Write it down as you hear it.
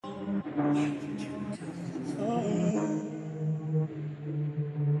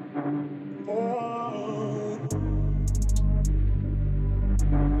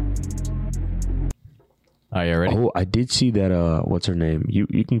Are you ready? Oh, I did see that. What's her name? You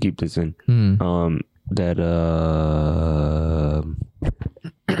can keep this in. That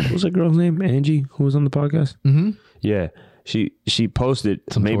what was that girl's name? Angie, who was on the podcast. Mm-hmm. Yeah, she posted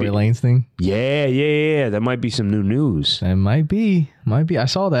Some maybe Tory Lanez thing. Yeah. That might be some new news. It might be. I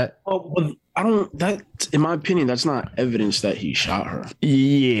saw that. Oh, but I don't. That, in my opinion, that's not evidence that he shot her.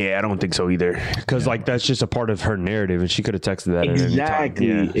 Yeah, I don't think so either. Because like that's just a part of her narrative, and she could have texted that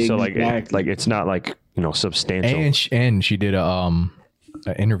Exactly. at any time. Yeah. So Exactly. like it's not like substantial. And she did an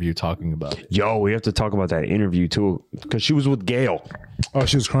interview talking about it. Yo, we have to talk about that interview too, because she was with Gail. Oh,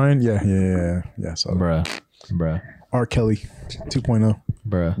 she was crying? Yeah. I saw that. Bruh. R. Kelly 2.0.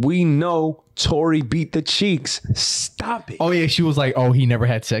 Bruh. We know Tory beat the cheeks. Stop it. Oh yeah, she was like, "Oh, he never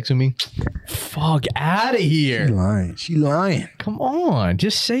had sex with me." Fuck out of here! She lying. Come on,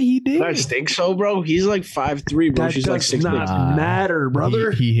 just say he did. I think so, bro. He's like 5'3", bro. That She's like does 6'6". not matter,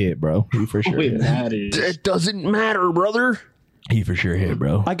 brother. He hit, bro. He for sure. It hit. matters. It doesn't matter, brother. He for sure hit,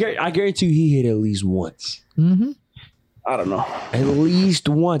 bro. I guarantee you he hit at least once. Mm-hmm. I don't know. At least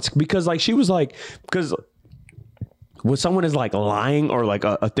once. Because like she was like, because when someone is like lying or like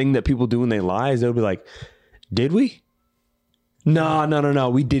a thing that people do when they lie is they'll be like, did we? No.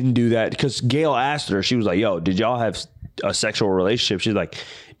 We didn't do that. Because Gail asked her, she was like, yo, did y'all have a sexual relationship? She's like,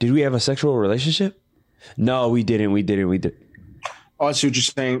 did we have a sexual relationship? No, we didn't. Oh, I see what you're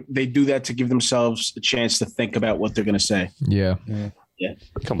saying. They do that to give themselves a chance to think about what they're going to say. Yeah.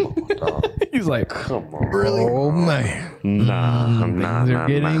 Come on, dog. He's like, Come on. Really? Oh, man. Nah, things are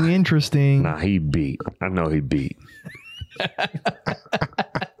getting interesting. Nah, he beat. I know he beat.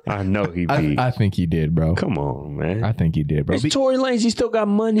 I know he beat. I think he did, bro. Come on, man. I think he did, bro. It's Tory Lanez. He still got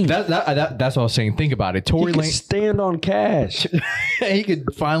money. That's what I was saying. Think about it. Tory He can Lanez, stand on cash. he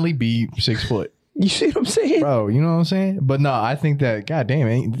could finally be 6 foot. You see what I'm saying? Bro, you know what I'm saying? But no, I think that, God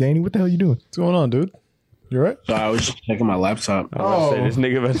damn, Danny, what the hell you doing? What's going on, dude? You all right? So I was just checking my laptop. Oh, this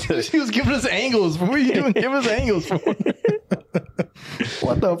nigga. He was giving us angles. What are you doing? Give us angles for?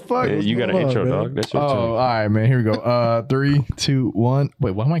 What the fuck? Yeah, you got an intro, dog. That's your Oh, turn. all right, man. Here we go. 3, 2, 1.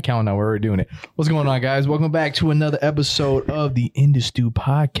 Wait, why am I counting now? We're already doing it. What's going on, guys? Welcome back to another episode of the Indestu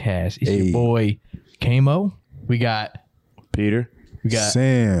Podcast. It's your boy, Kamo. We got Peter.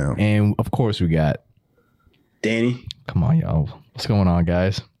 Sam. and of course we got. Danny. Come on, y'all. What's going on,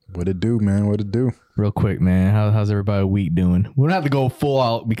 guys? What it do, man? What it do? Real quick, man. How's everybody week doing? We don't have to go full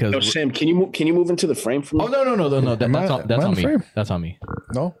out because. Yo, Sam, can you move into the frame for me? Oh no! That's Am I on in me. frame? That's on me.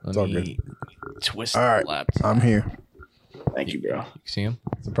 No? Let It's all me good. twist All right. the laptop. I'm here. Thank you, bro. You see him?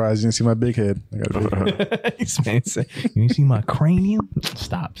 Surprised you didn't see my big head. I got a big head. This man said, you see my cranium?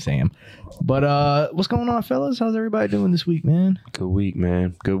 Stop, Sam. But what's going on, fellas? How's everybody doing this week, man? Good week,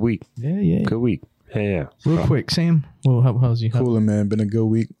 man. Good week. Yeah. Good week. Yeah. Real quick, Sam. Well, how's you? Cooling, man. Been a good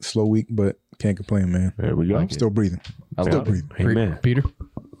week. Slow week, but can't complain, man. There we go. Like Still breathing. I Still love it. breathing. Amen. Peter?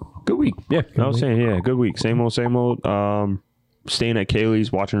 Good week. Yeah. I was week. saying, yeah, good week. Same old. Staying at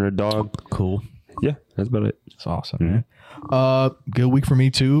Kaylee's, watching her dog. Cool. Yeah, that's about it. That's awesome, man. Good week for me,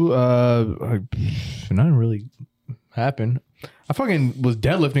 too. Nothing really happened. I fucking was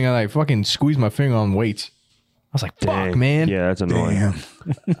deadlifting and I fucking squeezed my finger on weights. I was like, fuck, Dang. man. Yeah, that's annoying. Damn.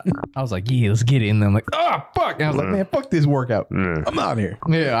 I was like, yeah, let's get it. And then I'm like, oh, fuck. And I was like, man, fuck this workout. Mm. I'm out here.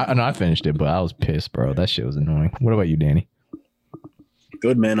 Yeah, I finished it, but I was pissed, bro. That shit was annoying. What about you, Danny?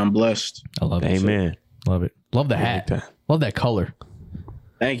 Good, man. I'm blessed. I love it. Amen. Love it. Love the hat. that. Love that color.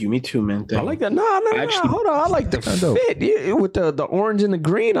 Thank you. Me too, man. Thank I like that. No, Actually- hold on. I like the dope. fit yeah, with the orange and the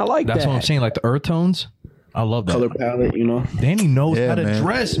green. I like That's that. what I'm saying. Like the earth tones. I love that. color palette, you know. Danny knows Yeah, how to man.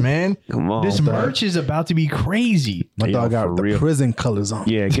 dress, man. Come on, This dog. merch is about to be crazy. My Hey, dog yo, got for the real. prison colors on.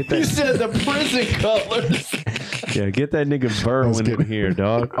 Yeah, get You that. said the prison colors. Yeah, get that nigga Berwin in here,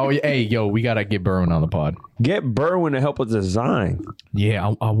 dog. Oh, yeah. Hey, yo, we got to get Berwin on the pod. Get Berwin to help with design.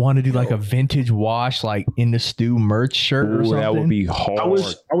 Yeah, I want to do like a vintage wash, like in the stew merch shirt or Ooh, something. that would be hard. I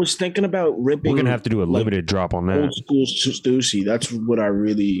was thinking about ripping. We're gonna have to do a limited drop on that. old school Stussy. That's what I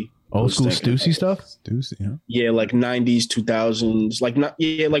really old was school thinking Stussy stuff. Stussy, huh? Yeah, like 90s, 2000s, like not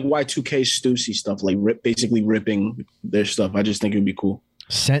like Y2K Stussy stuff, like basically ripping their stuff. I just think it would be cool.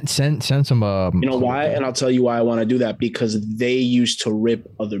 Send some. You know why? And I'll tell you why I want to do that, because they used to rip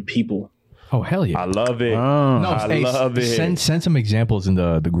other people. Oh hell yeah! I love it. Oh. No, I hey, love it. Send some examples in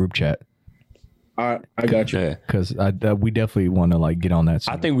the group chat All right, I got you. Yeah. because we definitely want to like get on that.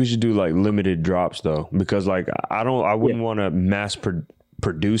 I soon. think we should do like limited drops though, because like I wouldn't want to mass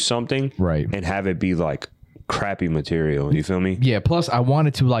produce something Right. and have it be like crappy material. You feel me? Yeah. Plus, I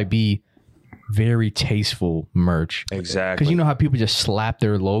wanted to like be very tasteful merch. Exactly. Because you know how people just slap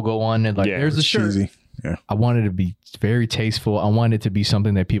their logo on it, like Yeah, there's the shirt. Cheesy. Yeah. I wanted it to be very tasteful. I wanted it to be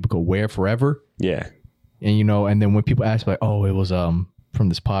something that people could wear forever. Yeah. And you know, and then when people ask like, "Oh, it was from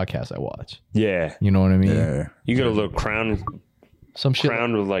this podcast I watched," Yeah. you know what I mean? Yeah. You got a little crown Some shit.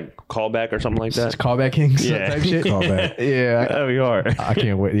 with like callback or something like It's that. callback kings Yeah. type shit. Callback. Yeah, That'd be hard. I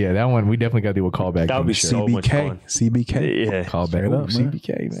can't wait. Yeah, that one we definitely got to do a callback. That would be King shit. so much CBK. fun. CBK. Yeah. Callback. Straight Ooh, up, man.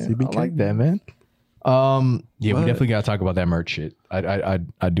 CBK, man. CBK. I like that, man. Yeah, we definitely got to talk about that merch shit.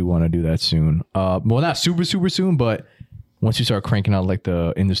 I do want to do that soon. Well, not super soon, but once you start cranking out like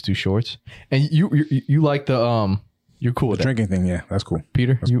the industry shorts, and you like the you're cool with that, Drinking thing. Yeah, that's cool.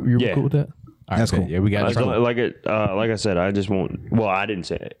 Peter. You're Yeah. cool with that. All right, That's bet. cool. Yeah, we got Like I said, I just won't. Well, I didn't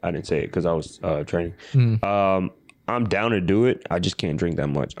say it. I didn't say it because I was training. I'm down to do it. I just can't drink that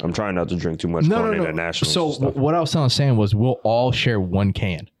much. I'm trying not to drink too much going into nationals. So and stuff. what I was saying was we'll all share one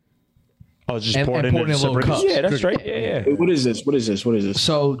can. I was just and poured pour it into in little separate- cups. Yeah, that's right. Yeah. Wait, what is this?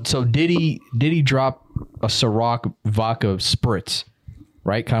 So did he drop a Ciroc vodka spritz,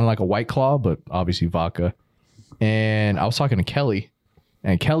 right? Kind of like a White Claw, but obviously vodka. And I was talking to Kelly,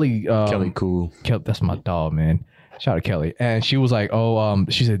 and Kelly, Cool. that's my dog, man. Shout out to Kelly. And she was like,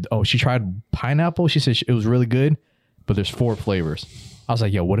 she said, she tried pineapple. She said it was really good, but there's 4 flavors. I was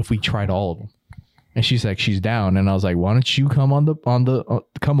like, yo, what if we tried all of them? And she's like, she's down. And I was like, why don't you come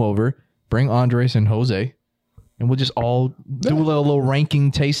come over, bring Andres and Jose, and we'll just all do a little ranking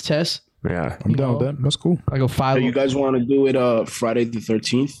taste test. Yeah. I'm down with that. That's cool. Like a 5. You guys want to do it Friday the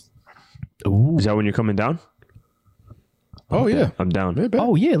 13th? Ooh. Is that when you're coming down? Oh yeah. I'm down. Yeah, bet.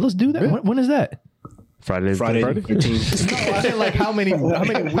 Oh yeah, let's do that. Yeah. When is that? Friday. Friday the 13th. No, I said like how many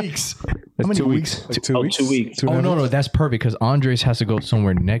weeks? How many 2 weeks. Like 2 weeks. 2 weeks. 2 and a Oh half no, weeks? that's perfect because Andres has to go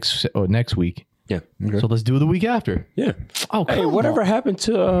somewhere next week. Yeah. So let's do it the week after. Yeah. Oh, Hey, come whatever on. happened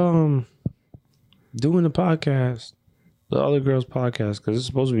to doing the podcast, the other girls' podcast? Because it's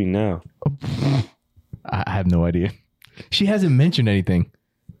supposed to be now. I have no idea. She hasn't mentioned anything.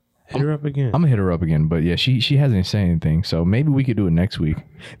 Hit her up again. I'm gonna hit her up again, but yeah, she hasn't said anything. So maybe we could do it next week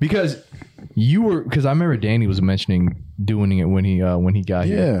because I remember Danny was mentioning doing it when he got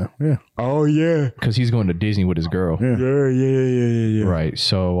here Yeah. Yeah. Oh yeah. because he's going to Disney with his girl. Yeah. Yeah. Right.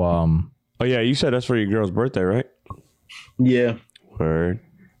 So Oh yeah, you said that's for your girl's birthday, right? Yeah. Word.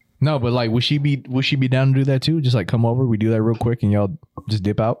 no, but like, would she be down to do that too? Just like come over, we do that real quick, and y'all just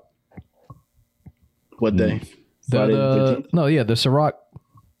dip out. What day? Friday the 13th? The Ciroc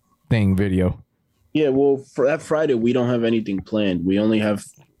thing video. Yeah, well, for that Friday, we don't have anything planned. We only have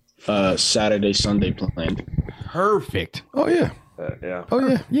Saturday, Sunday planned. Perfect. Oh yeah. Yeah. Oh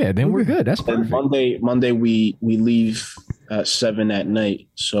yeah. Yeah, then we're good. That's And perfect. Monday we leave at 7 at night.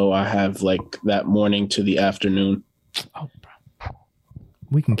 So I have like that morning to the afternoon.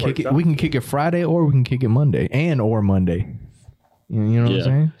 We can kick it. We can kick it Friday, or we can kick it Monday, or Monday. You know what I'm Yeah.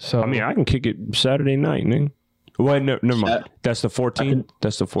 saying? So I mean, I can kick it Saturday night, nigga. Wait, no, never mind. That's the 14th.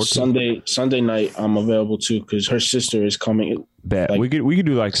 That's the 14th. Sunday night I'm available too because her sister is coming. Bet. like- we could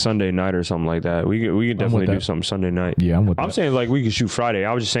do like Sunday night or something like that. We could definitely do that. something Sunday night. yeah, I'm with I'm that. saying like we could shoot Friday.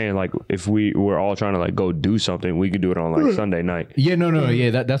 I was just saying like if we were all trying to like go do something, we could do it on like Sunday night. Yeah, no,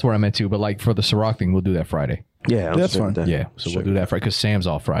 yeah, that's what I meant too. But like for the Ciroc thing, we'll do that Friday. Yeah, That's fine. Yeah, so we'll do that Friday because Sam's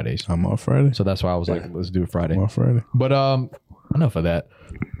off Fridays. I'm off Friday. So that's why I was like, let's do it Friday. I'm off Friday. But enough of that.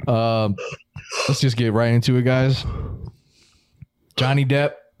 Let's just get right into it, guys. Johnny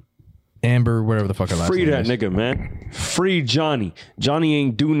Depp, Amber, whatever the fuck her last Free name that is. nigga, man. Free Johnny. Johnny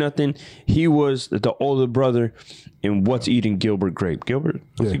ain't do nothing. He was the older brother in What's Eating Gilbert Grape. Gilbert?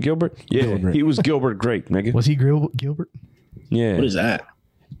 Was it Gilbert? Yeah, Gilbert Grape. he was Gilbert Grape, nigga. Was he Gilbert? Yeah. What is that?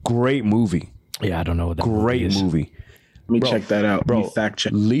 Great movie. Yeah, I don't know what that Great is. movie. Let me check that out. Bro, Let me fact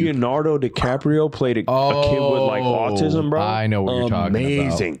check. Leonardo DiCaprio played a kid with like autism, bro. I know what you're talking about.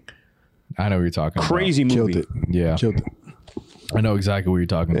 Amazing. I know what you're talking Crazy movie. Killed it. about. Yeah, Killed it. I know exactly what you're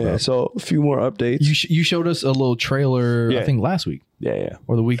talking Yeah, about. so a few more updates. You showed us a little trailer, I Yeah. think last week yeah.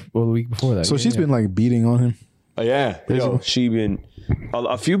 or the week before that. So Yeah, she's yeah. been like beating on him. Yeah. Yo, she been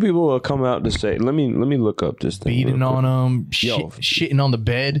a few people will come out to say, let me look up this thing. beating real quick. on him, Yo. shitting on the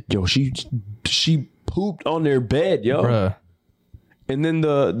bed, Yo, she pooped on their bed, yo. bruh. And then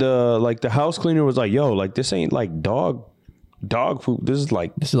the like the house cleaner was like, yo, like this ain't like dog poop. This is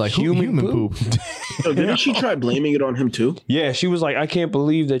like Human poop. So didn't she try blaming it on him too? Yeah, she was like, I can't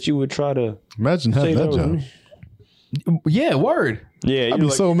believe that you would try to Imagine say having that was job. me. Yeah, word. Yeah, I'd you're be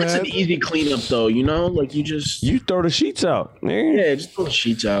like, so It's mad. an easy cleanup though, you know? Like you just you throw the sheets out. Man. yeah, just throw the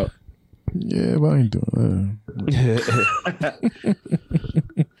sheets out. Yeah, but I ain't doing that.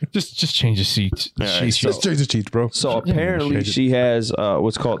 Just change the seats. All right, Just change the cheats, bro. So apparently she has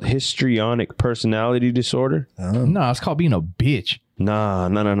what's called histrionic personality disorder. No, it's called being a bitch. Nah.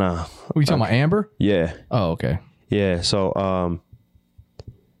 What are you talking about, Amber? Yeah. Oh, okay. Yeah. So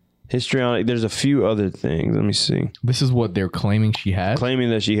histrionic, there's a few other things. Let me see. This is what they're claiming she has. Claiming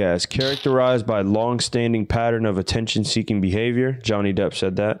that she has characterized by long-standing pattern of attention-seeking behavior. Johnny Depp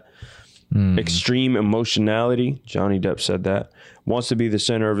said that. Extreme emotionality. Johnny Depp said that. Wants to be the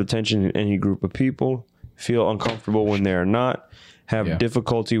center of attention in any group of people. Feel uncomfortable when they are not. Have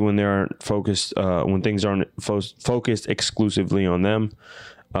difficulty when they aren't focused. When things aren't focused exclusively on them.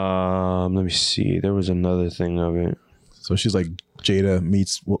 Let me see. There was another thing of it. So she's like Jada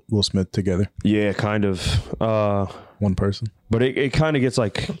meets Will Smith together. Yeah, kind of. One person. But it kind of gets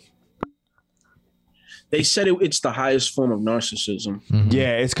like. They said it's the highest form of narcissism.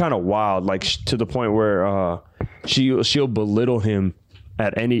 Yeah, it's kind of wild, like to the point where she'll belittle him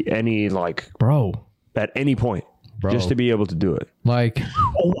at any like Bro. at any point, just to be able to do it. Like,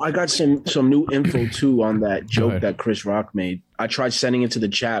 Oh, I got some new info too on that joke that Chris Rock made. I tried sending it to the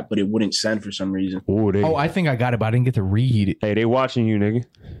chat, but it wouldn't send for some reason. Oh, I think I got it, but I didn't get to read it. hey, they watching you, nigga.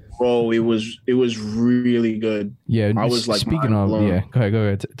 Bro, it was really good. Yeah, I was like, speaking mind of, blown. yeah, go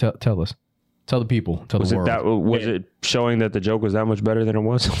ahead, tell us. Tell the people, tell Was the it world. that? Was it showing that the joke was that much better than it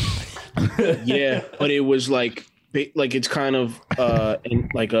was? Yeah, but it was like it's kind of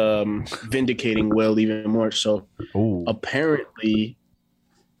vindicating Will even more. So apparently,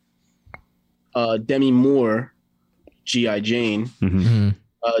 Demi Moore, G.I. Jane,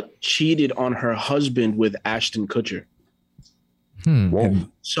 cheated on her husband with Ashton Kutcher. Whoa.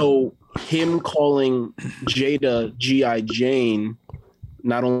 So him calling Jada G.I. Jane,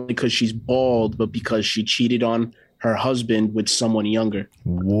 not only because she's bald, but because she cheated on her husband with someone younger.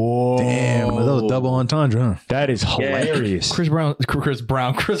 Whoa. Damn, that was double entendre, huh? That is hilarious. Chris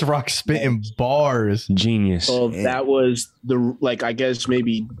Rock spitting bars. Genius. So that was I guess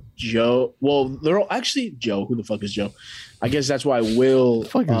maybe Joe. Well, they're all actually Joe. Who the fuck is Joe? I guess that's why Will. The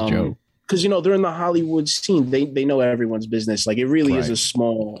fuck is Joe? Because they're in the Hollywood scene. They know everyone's business. Like it really is a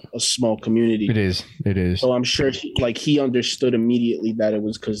small community. It is. So I'm sure he understood immediately that it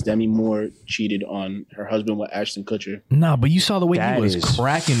was because Demi Moore cheated on her husband with Ashton Kutcher. Nah, but you saw the way That he was is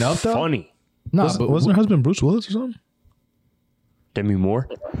cracking up though. Funny. Nah, Wasn't her husband Bruce Willis or something? Demi Moore.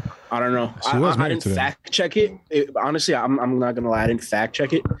 I don't know. She was I married didn't to them. fact check it. Honestly, I'm not gonna lie. I didn't fact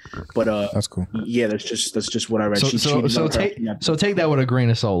check it, but That's cool. yeah, that's just what I read. She So cheated on her. take that with a grain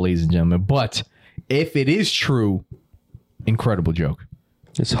of salt, ladies and gentlemen. But if it is true, incredible joke.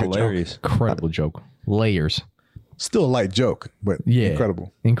 It's hilarious. Incredible joke. Layers. Still a light joke, but Yeah.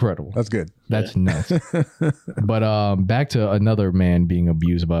 incredible. That's good. That's nuts. But back to another man being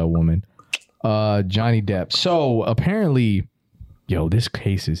abused by a woman. Johnny Depp. So apparently, this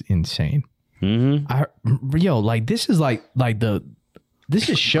case is insane. This is this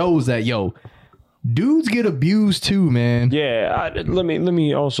just shows that dudes get abused too, man. Yeah. Let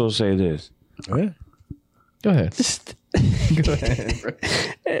me also say this. Yeah. Go ahead. Go ahead, bro.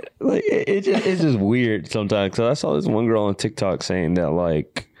 It's just weird sometimes. Cause I saw this one girl on TikTok saying that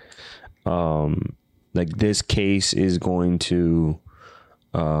like this case is going to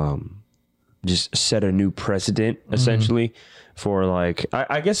just set a new precedent essentially for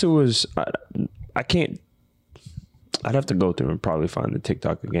I guess it was I can't. I'd have to go through and probably find the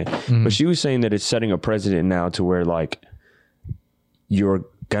TikTok again. But she was saying that it's setting a precedent now to where you're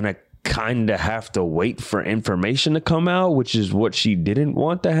gonna kind of have to wait for information to come out, which is what she didn't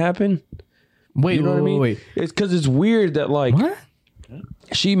want to happen. Wait, You know what I mean? wait. It's because it's weird that What?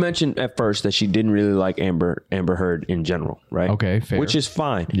 she mentioned at first that she didn't really like Amber Heard in general, right? Okay, fair. Which is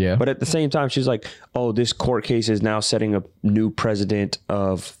fine. Yeah. But at the same time, she's like, oh, this court case is now setting a new precedent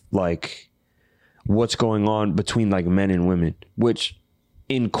of what's going on between men and women, which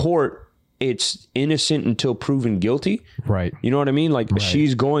in court, it's innocent until proven guilty. Right. You know what I mean?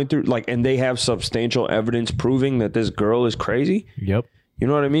 She's going through and they have substantial evidence proving that this girl is crazy. Yep. You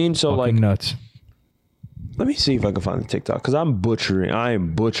know what I mean? So Fucking nuts. let me see if I can find the TikTok because I am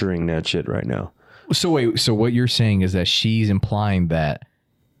butchering that shit right now. So wait, so what you're saying is that she's implying that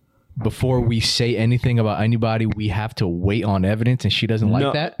before we say anything about anybody, we have to wait on evidence, and she doesn't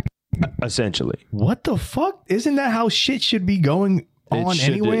like that? Essentially. What the fuck? Isn't that how shit should be going on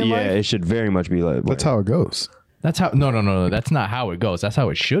anyway in life? it should very much be like That's how it goes. That's how. No. That's not how it goes. That's how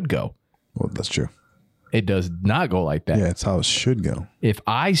it should go. Well, that's true. It does not go like that. Yeah, it's how it should go. If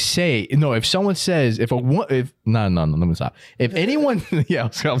I say no, if someone says let me stop. If anyone,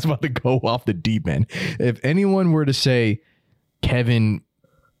 I was about to go off the deep end. If anyone were to say Kevin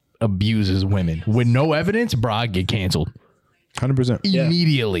abuses women with no evidence, bro, I'd get canceled. 100%.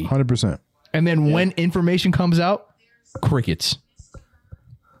 immediately. 100%. And then when information comes out, crickets.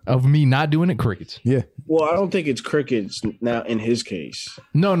 Of me not doing it, crickets. Yeah. Well, I don't think it's crickets now in his case.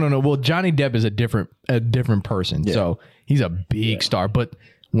 No. Well, Johnny Depp is a different person. Yeah. So he's a big star. But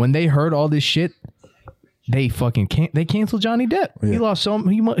when they heard all this shit, they fucking they canceled Johnny Depp. Yeah. He lost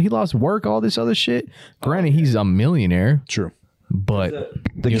he lost work, all this other shit. Granted, he's a millionaire, True. but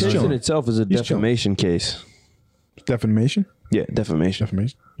The case in chilling. itself is a He's defamation case. Defamation? Yeah, defamation.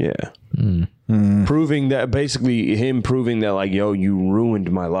 Defamation. Yeah. Proving that, basically him proving that, like, yo, you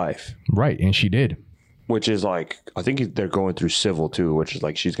ruined my life. right, and she did. Which is like, I think they're going through civil too, which is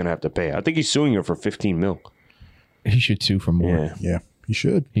like she's going to have to pay. I think he's suing her for 15 mil. He should sue for more. Yeah. Yeah. You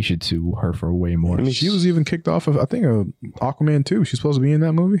should. He should sue her for way more. I mean, she was even kicked off of, I think, Aquaman 2. She's supposed to be in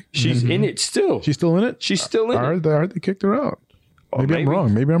that movie. She's in it still. She's still in it? She's still in I it. heard they kicked her out. Maybe maybe. I'm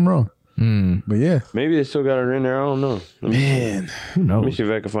wrong. Maybe I'm wrong. But yeah. Maybe they still got her in there. I don't know. Let me Who knows? see if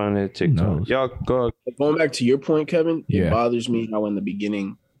I can find that TikTok. knows? Y'all go. Going back to your point, Kevin, Yeah. it bothers me how in the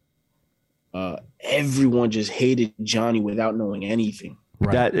beginning, everyone just hated Johnny without knowing anything.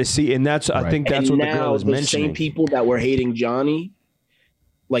 Right. That see, and that's I Right. think that's and what the girl now is the mentioning. same people that were hating Johnny,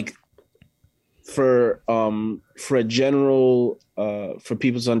 like for a general for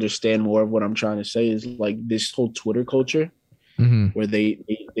people to understand more of what I'm trying to say is like this whole Twitter culture hmm where they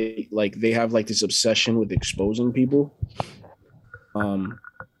have like this obsession with exposing people,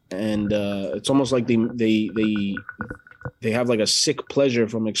 and it's almost like they have like a sick pleasure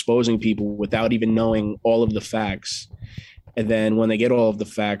from exposing people without even knowing all of the facts. And then when they get all of the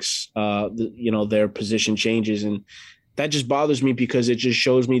facts, their position changes, and that just bothers me because it just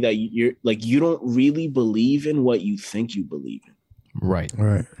shows me that you don't really believe in what you think you believe in. Right.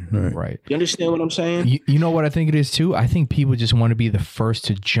 Right. You understand what I'm saying? You know what I think it is too? I think people just want to be the first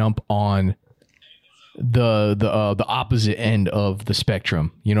to jump on the opposite end of the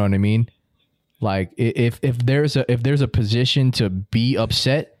spectrum. You know what I mean? Like if there's a position to be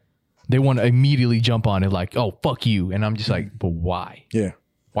upset, they want to immediately jump on it like, oh, fuck you. And I'm just like, but why? Yeah.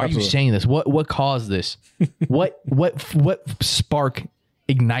 Why are you Absolutely. saying this? What caused this? what spark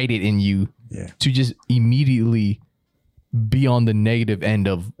ignited in you to just immediately be on the negative end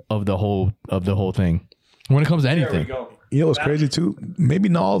of the whole thing when it comes to anything? You know what's crazy too? Maybe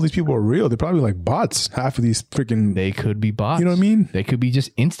not all these people are real. They're probably like bots. Half of these freaking, They could be bots. You know what I mean? They could be just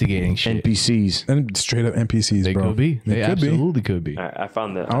instigating shit. NPCs. and straight up NPCs, They bro. could be. They could be. absolutely could be. I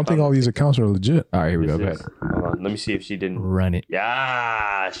found that. I don't think all these accounts are legit. All right, here we go. Go ahead. Hold on. Let me see if she didn't. Run it.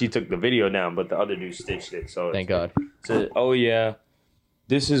 Yeah, she took the video down, but the other dude stitched it. So Thank God. So, oh yeah,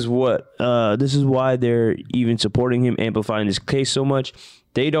 this is why they're even supporting him, amplifying this case so much.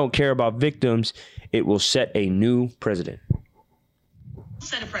 They don't care about victims. It will set a new precedent.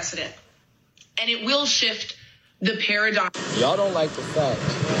 Set a precedent, and it will shift the paradigm. Y'all don't like the facts,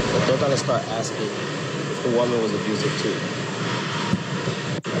 but they're gonna start asking if the woman was abusive too.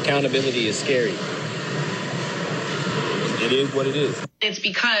 Accountability is scary. It is what it is. It's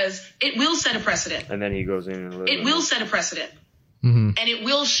because it will set a precedent. And then he goes in and It will set a precedent, Mm-hmm. and it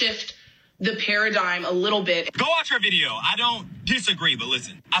will shift the paradigm a little bit. Go watch her video. I don't disagree, but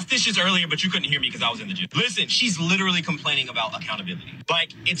listen. I stitched this earlier, but you couldn't hear me because I was in the gym. Listen, she's literally complaining about accountability.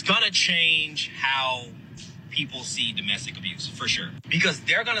 Like, it's gonna change how people see domestic abuse, for sure. Because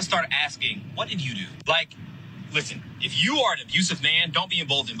they're gonna start asking, what did you do? Like, listen, if you are an abusive man, don't be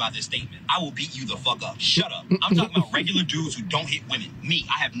emboldened by this statement. I will beat you the fuck up. Shut up. I'm talking about regular dudes who don't hit women. Me,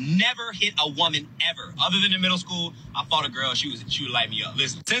 I have never hit a woman ever. Other than in middle school, I fought a girl. She would light me up.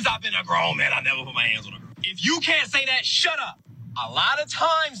 Listen, since I've been a grown man, I never put my hands on a girl. If you can't say that, shut up. A lot of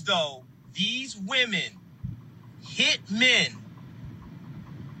times, though, these women hit men.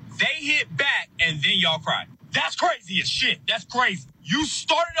 They hit back, and then y'all cry. That's crazy as shit. That's crazy. You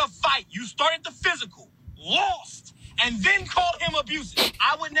started a fight. You started the physical. Lost, and then called him abusive.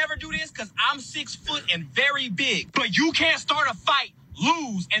 I would never do this because I'm 6 foot and very big. But you can't start a fight,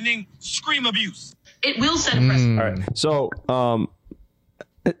 lose, and then scream abuse. It will set a precedent. All right. So,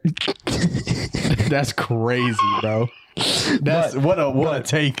 That's crazy, bro. That's what a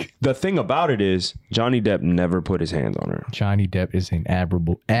take. the thing about it is Johnny Depp never put his hands on her. Johnny Depp is an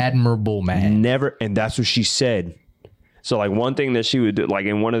admirable man. Never, and that's what she said. So like one thing that she would do, like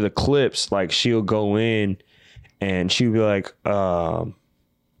in one of the clips, like she'll go in and she would be like,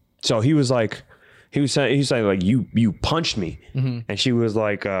 so he was saying like you punched me. And she was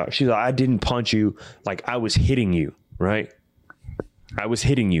like, I didn't punch you, like I was hitting you, right? I was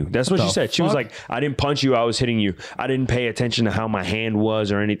hitting you. That's what she said. She was like, I didn't punch you, I was hitting you. I didn't pay attention to how my hand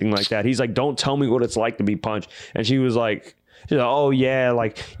was or anything like that. He's like, don't tell me what it's like to be punched. And she was like, She's like, oh yeah,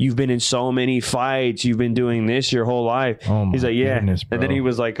 like you've been in so many fights, you've been doing this your whole life. Oh my He's like, yeah. goodness, And then bro. he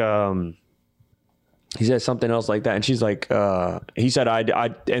was like, he said something else like that, and she's like, he said,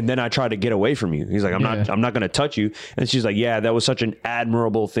 I, and then I tried to get away from you. He's like, I'm not going to touch you. And she's like, yeah, that was such an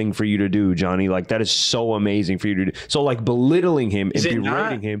admirable thing for you to do, Johnny. Like that is so amazing for you to do. So like belittling him and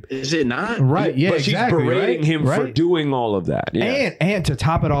berating him. Is it not? Right. Yeah. But exactly. she's berating right? him for Right? doing all of that. Yeah. And to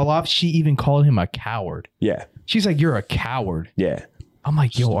top it all off, she even called him a coward. Yeah. She's like, "You're a coward." Yeah. I'm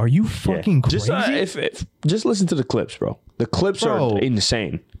like, "Yo, are you fucking crazy?" Just if just listen to the clips, bro. The clips are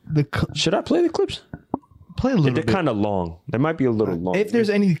insane. Should I play the clips? Play a little They're bit. kind of long. They might be a little long. If there's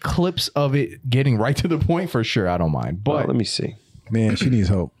any clips of it getting right to the point, for sure, I don't mind. But let me see. Man, she needs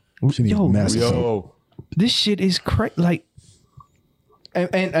hope. She needs massive hope. this shit is crazy. Like,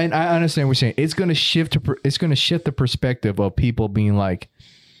 and I understand what you're saying. It's gonna shift the perspective of people being like,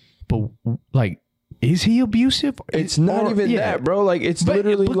 but like, is he abusive? It's not even that, bro. Like it's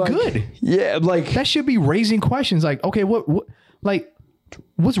literally but like good. Yeah, like That should be raising questions. Like, okay, what like,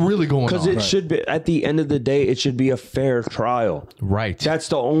 what's really going on? because it should be at the end of the day, it should be a fair trial. Right. That's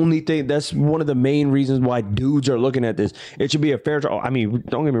the only thing. That's one of the main reasons why dudes are looking at this. It should be a fair trial. I mean,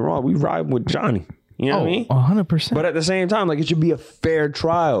 don't get me wrong. We ride with Johnny. You know what I mean? 100%. But at the same time, like it should be a fair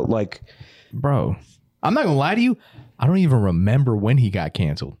trial. Like, bro, I'm not gonna lie to you. I don't even remember when he got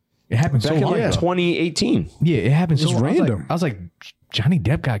canceled. It happened so back in long like ago. 2018. Yeah, it happened so It's long. random. I was like, Johnny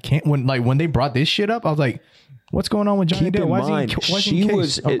Depp got canceled when they brought this shit up. I was like, what's going on with Johnny Keep Depp?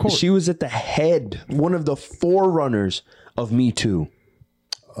 in mind, she was at the head, one of the forerunners of Me Too.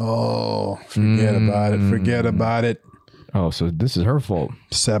 Oh, forget about it. Forget about it. Oh, so this is her fault.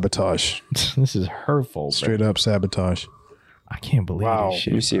 Sabotage. This is her fault. Straight up sabotage. I can't believe this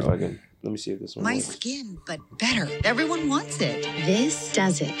shit. Let me see bro. if I can. Let me see if this one My works. skin, but better. Everyone wants it. This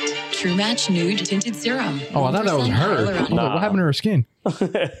does it. True Match Nude Tinted Serum. Oh, I thought that was her. I was like, what happened to her skin?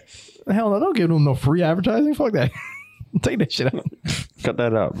 Hell no, don't give them no free advertising. Fuck that. Take that shit out. Cut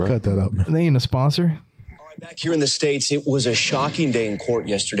that out, bro. Cut that up, man. They ain't a sponsor. Back here in the States, it was a shocking day in court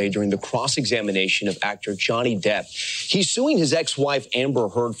yesterday during the cross-examination of actor Johnny Depp. He's suing his ex-wife Amber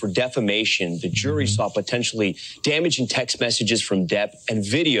Heard for defamation. The jury saw potentially damaging text messages from Depp and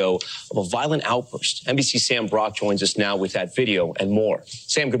video of a violent outburst. NBC Sam Brock joins us now with that video and more.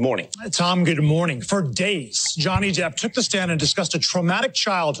 Sam, good morning. Tom, good morning. For days, Johnny Depp took the stand and discussed a traumatic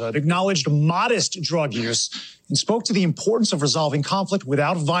childhood, acknowledged modest drug use, and spoke to the importance of resolving conflict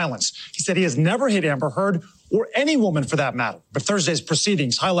without violence. He said he has never hit Amber Heard or any woman for that matter. But Thursday's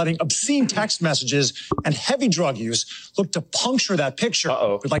proceedings highlighting obscene text messages and heavy drug use look to puncture that picture.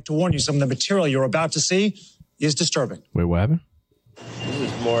 We'd like to warn you, some of the material you're about to see is disturbing. Wait, what happened?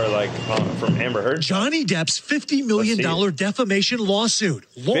 This is more like from Amber Heard. Johnny Depp's $50 million defamation lawsuit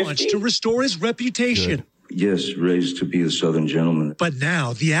launched 50? to restore his reputation. Good. Yes, raised to be a Southern gentleman. But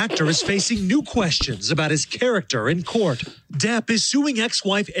now the actor is facing new questions about his character in court. Depp is suing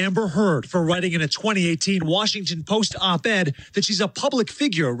ex-wife Amber Heard for writing in a 2018 Washington Post op-ed that she's a public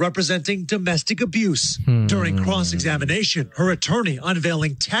figure representing domestic abuse. During cross-examination, her attorney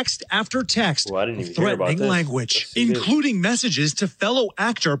unveiling text after text of threatening language, including messages to fellow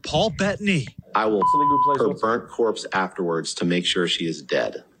actor Paul Bettany. I will her burnt corpse afterwards to make sure she is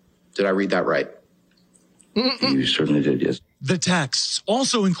dead. Did I read that right? You certainly did, yes. The texts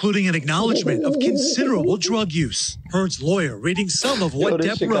also including an acknowledgement of considerable drug use. Heard's lawyer reading some of what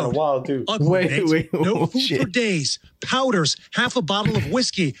Depp wrote. Wild, too. Wait, no oh, food shit. for days, powders, half a bottle of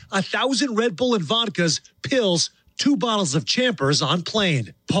whiskey, 1,000 Red Bull and vodkas, pills, 2 bottles of Champers on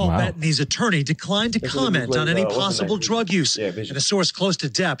plane. Paul Bettany's attorney declined to comment on any possible drug use. And a source close to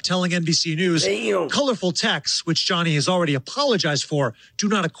Depp telling NBC News, colorful texts, which Johnny has already apologized for, do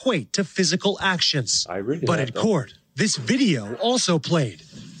not equate to physical actions. But in court, this video also played.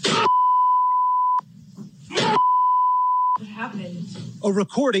 What happened? A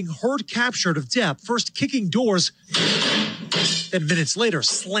recording Heard captured of Depp first kicking doors, then minutes later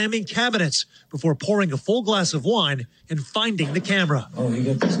slamming cabinets before pouring a full glass of wine and finding the camera. Oh,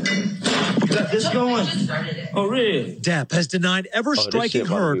 you got this going? You got this going? Oh, really? Depp has denied ever striking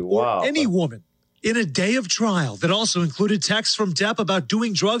Heard or any woman in a day of trial that also included texts from Depp about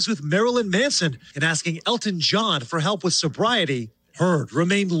doing drugs with Marilyn Manson and asking Elton John for help with sobriety. Heard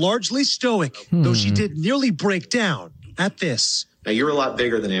remained largely stoic, though she did nearly break down at this. Now, you're a lot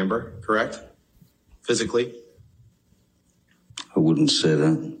bigger than Amber, correct? Physically? I wouldn't say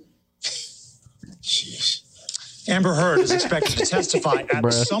that. Amber Heard is expected to testify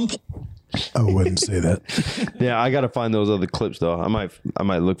at some point. I wouldn't say that. Yeah, I gotta find those other clips though. I might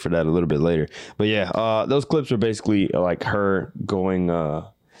look for that a little bit later. But yeah, those clips are basically like her going.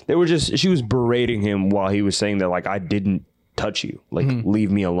 She was berating him while he was saying that like I didn't touch you. Like,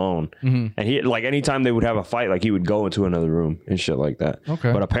 leave me alone. And he, like, anytime they would have a fight, like, he would go into another room and shit like that.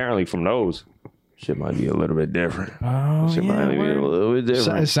 Okay. But apparently from those, shit might be a little bit different. Oh, Shit might be a little bit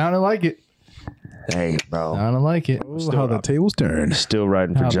different. It sounded like it. Hey, bro. Sounded like it. How the tables turn. Still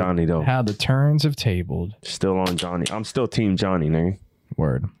riding for Johnny, though. How the turns have tabled. Still on Johnny. I'm still team Johnny, nigga.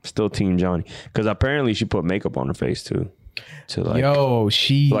 Word. Still team Johnny. Because apparently she put makeup on her face, too. To like,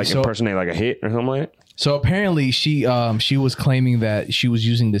 impersonate like a hit or something like that. So apparently she was claiming that she was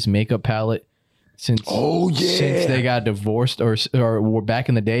using this makeup palette since they got divorced or were back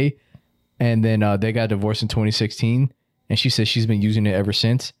in the day, and then they got divorced in 2016, and she said she's been using it ever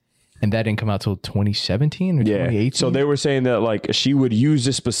since, and that didn't come out till 2017 or 2018. So they were saying that like she would use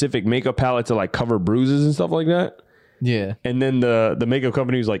this specific makeup palette to like cover bruises and stuff like that. Yeah. And then the makeup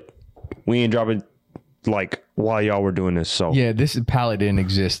company was like, we ain't dropping like while y'all were doing this. So yeah, this palette didn't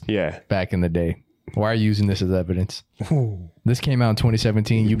exist back in the day. Why are you using this as evidence? This came out in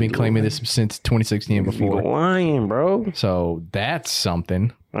 2017. You've been claiming this since 2016 and before. You lying, bro. So that's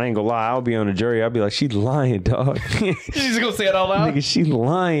something. I ain't gonna lie. I'll be on the jury. I'll be like, she's lying, dog. She's gonna say it all loud. Nigga, she's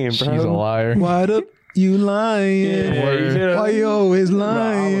lying, bro. She's a liar. Why up? You lying? Yeah, why you always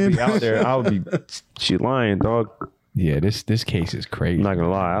lying? Bro, I would be out there. I would be. She lying, dog. Yeah, this case is crazy. I'm not gonna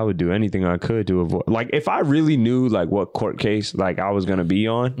lie. I would do anything I could to avoid. Like, if I really knew like what court case like I was gonna be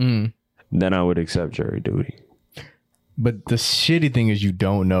on, then I would accept jury duty. But the shitty thing is you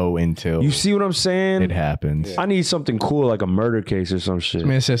don't know until you see what I'm saying. It happens. I need something cool like a murder case or some shit. This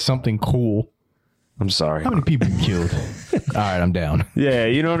man says something cool. I'm sorry. How many people you killed? All right, I'm down. Yeah,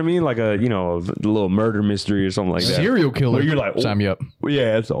 you know what I mean? Like a little murder mystery or something like that. Serial killer. Where you're like, sign me up.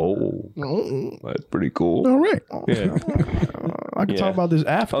 Yeah, that's that's pretty cool. All right. Yeah. I can talk about this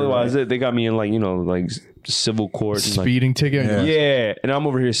after. Otherwise, they got me in like civil court. Speeding ticket. Yeah. And I'm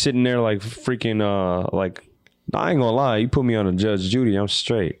over here sitting there like freaking like, I ain't gonna lie. You put me on a Judge Judy, I'm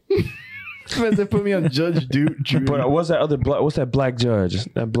straight. They put me on Judge Judy. But what's that black judge?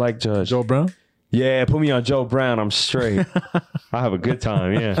 That black judge. Joe Brown? Yeah, put me on Joe Brown. I'm straight. I have a good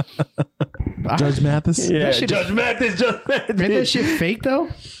time. Yeah. Judge Mathis? Yeah, Judge Mathis. Ain't that shit fake though?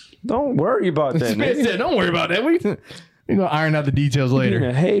 Don't worry about that, man. Don't worry about that. We're gonna iron out the details later.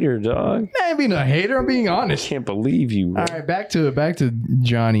 You're a hater, dog. I ain't being a hater. I'm being honest. I can't believe you. Bro. All right, back to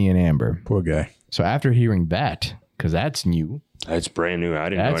Johnny and Amber. Poor guy. So after hearing that, because that's new. That's brand new. I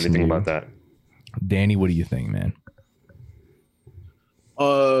didn't know anything about that. Danny, what do you think, man?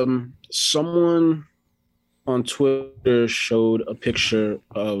 Someone on Twitter showed a picture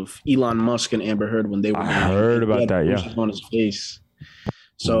of Elon Musk and Amber Heard when they were. I heard about that. Yeah, on his face.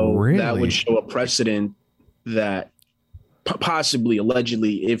 So that would show a precedent that possibly,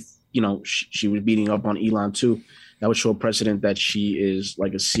 allegedly, if she was beating up on Elon too, that would show a precedent that she is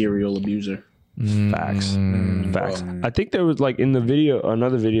like a serial abuser. Facts. I think there was like in the video,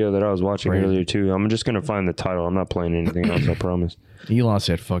 another video that I was watching earlier too. I'm just gonna find the title. I'm not playing anything else. I promise. Elon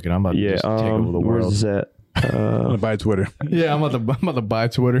said, "Fuck it, I'm about to just take over the world." Where's that? I'm gonna buy Twitter. Yeah, I'm about to buy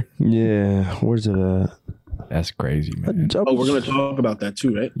Twitter. Yeah, where's it at? That's crazy, man. Oh, we're gonna talk about that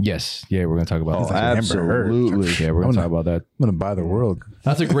too, right? Yes, yeah, we're gonna talk about that. Absolutely. Yeah, we're gonna talk about that. I'm gonna buy the world.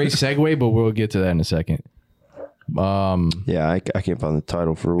 That's a great segue, but we'll get to that in a second. Yeah, I can't find the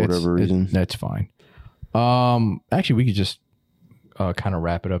title for whatever reason. That's fine. Actually, we could just kind of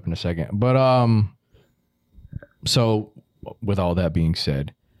wrap it up in a second. But so with all that being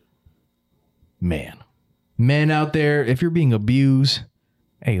said, men out there, if you're being abused,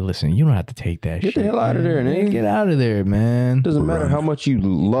 hey, listen, you don't have to take that shit. Get the hell out of there, nigga. Get out of there, man. Doesn't matter how much you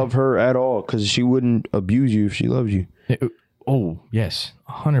love her at all, because she wouldn't abuse you if she loves you. Oh, yes.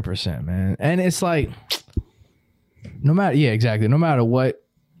 100%, man. And it's like, no matter what,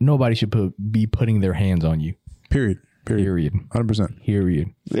 nobody should be putting their hands on you. Period. 100%. Period.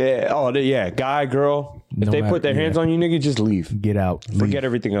 Yeah. Oh, yeah. Guy, girl. If they put their hands on you, nigga, just leave. Get out. Forget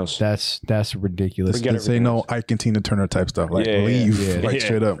everything else. That's ridiculous. Say no Ike and Tina Turner type stuff. Like leave.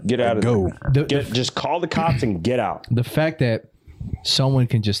 Straight up. Get out of go. There. Just call the cops and get out. The fact that someone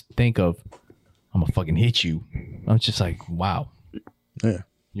can just think of, I'm gonna fucking hit you. I'm just like, wow. Yeah.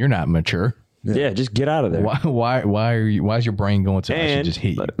 You're not mature. Yeah, just get out of there. Why is your brain going to I should just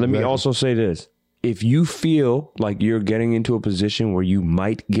hit you? Let me also say this. If you feel like you're getting into a position where you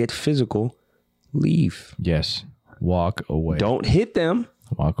might get physical, leave. Yes. Walk away. Don't hit them.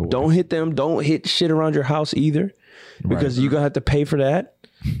 Walk away. Don't hit them. Don't hit shit around your house either, because you're going to have to pay for that.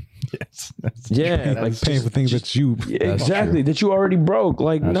 Yes. Like paying for things that you... Exactly. That you already broke.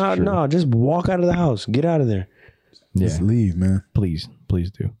 Like, nah, just walk out of the house. Get out of there. Yeah. Just leave, man. Please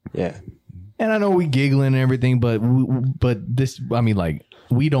do. Yeah. And I know we giggling and everything, but this, I mean, like,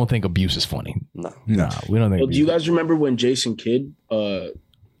 we don't think abuse is funny. No, we don't think. Well, do you guys remember when Jason Kidd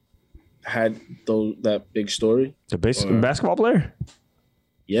had that big story? The basketball player?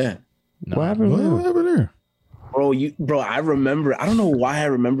 Yeah. What happened there? Bro, I remember. I don't know why I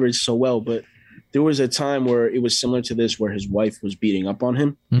remember it so well, but there was a time where it was similar to this, where his wife was beating up on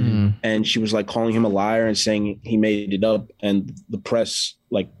him, and she was like calling him a liar and saying he made it up, and the press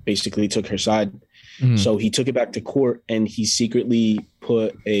like basically took her side. So he took it back to court, and he secretly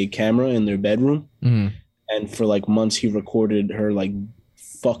put a camera in their bedroom, and for like months he recorded her like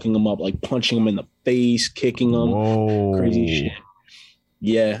fucking him up, like punching him in the face, kicking him, crazy shit.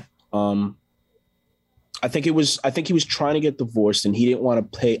 Yeah. I think he was trying to get divorced and he didn't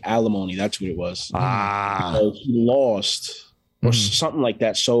want to pay alimony. That's what it was. So he lost or something like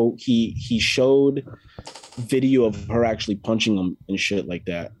that. So he showed video of her actually punching him and shit like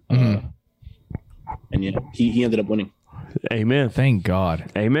that. And yeah, he ended up winning. Amen. Thank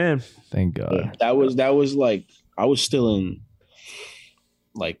God. Amen. Thank God. Yeah, that was like, I was still in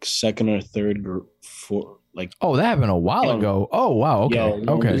like second or third group for like. Oh, that happened a while ago. Oh, wow. Okay.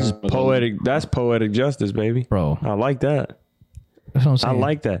 Okay. This is poetic. That's poetic justice, baby. Bro. I like that. That's what I'm saying. I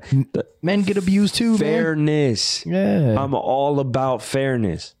like that. Men get abused too, fairness. Man. Yeah. I'm all about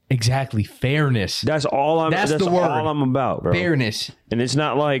fairness. Exactly. Fairness. That's all I'm about, bro. Fairness. And it's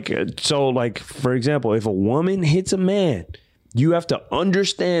not like, so like, for example, if a woman hits a man, you have to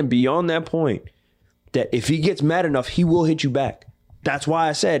understand beyond that point that if he gets mad enough, he will hit you back. That's why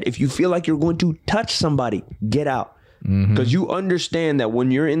I said, if you feel like you're going to touch somebody, get out. Because you understand that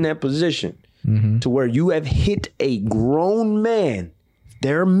when you're in that position to where you have hit a grown man,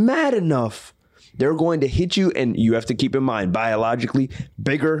 they're mad enough, they're going to hit you. And you have to keep in mind, biologically,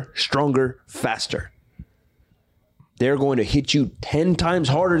 bigger, stronger, faster. They're going to hit you 10 times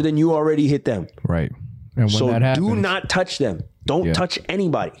harder than you already hit them. Right. And when so that happens, do not touch them. Don't touch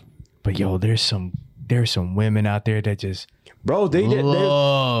anybody. But yo, there's some women out there that just they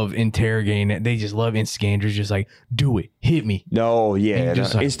love interrogating it. They just love instigating. Just like, do it, hit me. No, yeah,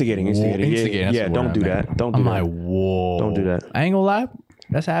 just like, like, instigating. Yeah, Don't do that. Don't do that. I'm like, whoa. Don't do that. I ain't gonna lie,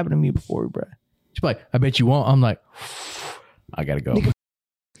 that's happened to me before, bro. She's like, I bet you won't. I'm like, I gotta go.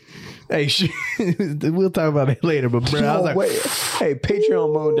 Hey, we'll talk about it later. But bro, I was like, hey,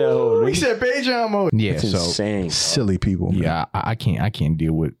 Patreon mode that whole. We said Patreon mode. Yeah, that's so insane. Silly people. Man. Yeah, I can't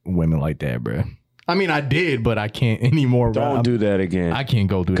deal with women like that, bro. I mean, I did, but I can't anymore. Bro. Don't do that again. I can't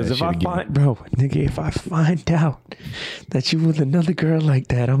go through that. Because if I find out that you with another girl like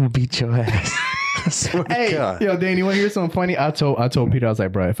that, I'm gonna beat your ass. I swear to God. Yo, Danny, you want to hear something funny? I told Peter, I was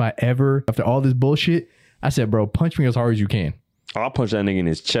like, bro, if I ever, after all this bullshit, I said, bro, punch me as hard as you can. I'll punch that nigga in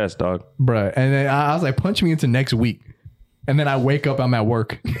his chest, dog. Bro, and then I was like, punch me into next week. And then I wake up, I'm at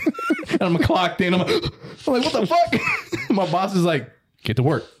work. And I'm clocked in. I'm like, what the fuck? My boss is like, get to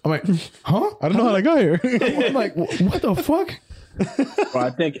work. I'm like, huh? I don't know how I got here. I'm like, what the fuck? Bro, I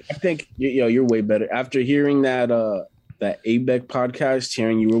think you're way better after hearing that ABEC podcast.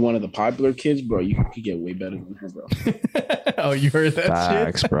 Hearing you were one of the popular kids, bro. You could get way better than her, bro. Oh, you heard that?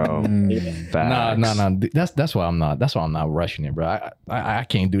 Facts, shit? Bro. Facts. Nah. That's why I'm not. That's why I'm not rushing it, bro. I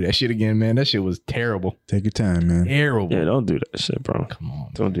can't do that shit again, man. That shit was terrible. Take your time, man. Terrible. Yeah, don't do that shit, bro. Come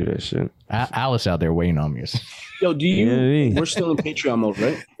on, don't do that shit. Alice out there waiting on me. Yo, do you? We're still in Patreon mode,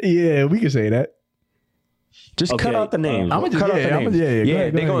 right? Yeah, we can say that. Just cut out the names. I'm gonna cut out the names.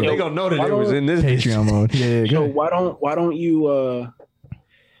 Yeah, they gonna know that it was in this Patreon mode. Yeah. So why don't you?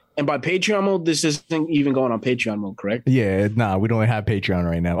 And by Patreon mode, this isn't even going on Patreon mode, correct? Yeah, nah, we don't have Patreon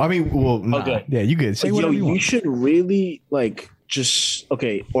right now. I mean, well, nah. Okay. Yeah, you good. Say whatever you want. You should really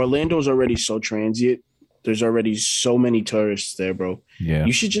Orlando's already so transient. There's already so many tourists there, bro. Yeah.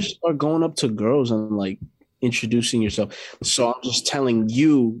 You should just start going up to girls and like introducing yourself. So I'm just telling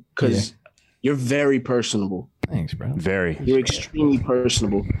you because you're very personable. Thanks, bro. Very. You're extremely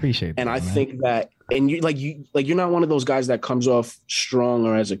personable. Appreciate that. And I think that, and you're not one of those guys that comes off strong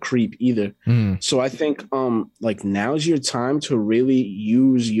or as a creep either. So I think now's your time to really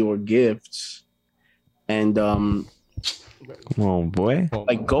use your gifts and come on, boy.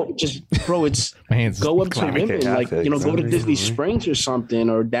 Like go just bro, it's go up to women, like go to Disney Springs or something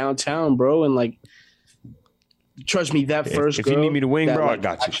or downtown, bro, and like trust me, that first if girl. you need me to wing, bro, I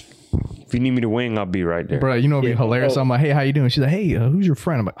got you. If you need me to wing, I'll be right there. Bro, you know it'd be hilarious. I'm like, hey, how you doing? She's like, hey, who's your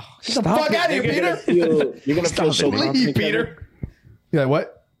friend? I'm like, get the fuck out of here, Peter. You're gonna feel so confident, Peter. You're like,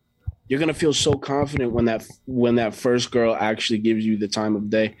 what? You're gonna feel so confident when that first girl actually gives you the time of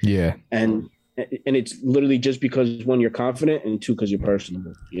day. Yeah. And it's literally just because one, you're confident, and two, because you're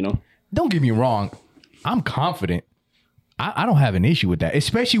personable, Don't get me wrong. I'm confident. I don't have an issue with that.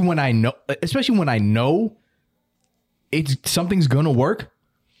 Especially when I know it's something's gonna work.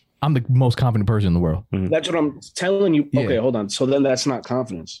 I'm the most confident person in the world. That's what I'm telling you. Yeah. Okay, hold on. So then that's not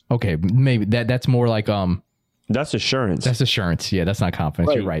confidence. Okay, maybe that's more like That's assurance. That's assurance. Yeah, that's not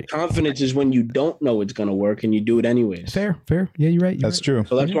confidence. You're right. Confidence is when you don't know it's gonna work and you do it anyways. Fair. Yeah, you're right. That's true.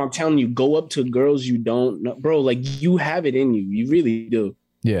 So that's what I'm telling you. Go up to girls you don't know, bro. Like you have it in you. You really do.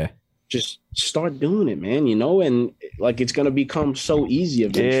 Yeah. Just start doing it, man. You know, and like it's gonna become so easy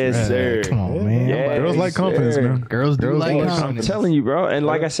eventually. Yes, sir. Come on, man. Yes, Girls like confidence, sir. man. Girls do like I'm confidence. telling you, bro. And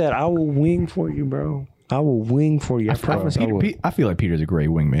like I said, I will wing for you, bro. I will wing for you. I promise I will. I feel like Peter's a great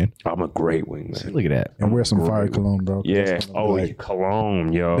wingman. I'm a great wingman. Look at that. And wear some fire cologne, bro. Yeah. Oh,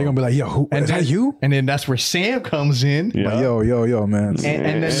 cologne, yo. They're gonna be like, yo, who is that you? And then that's where Sam comes in. Like, yo, man.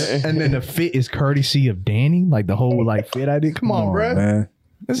 And then the fit is courtesy of Danny. Like the whole like fit I did. Come on, bro. Man.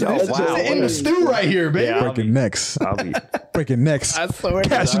 This is in the stew right here, baby. Yeah, Breaking necks. I'll be Breaking necks. I swear.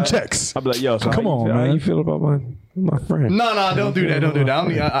 Cashing checks. I'll be like, yo, so Come on, how man. you feel about my friend? No, don't do that. Don't do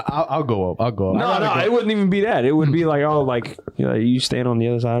that. I'll go up. I'll go up. No, it wouldn't even be that. It would be like, oh, like, you know, you stand on the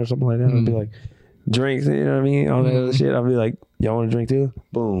other side or something like that. It'd be like, drinks, you know what I mean? All that other shit. I'll be like, y'all want to drink too?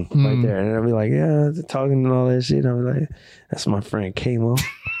 Boom, right there. And I'll be like, yeah, talking and all that shit. I'll be like, that's my friend Kamo.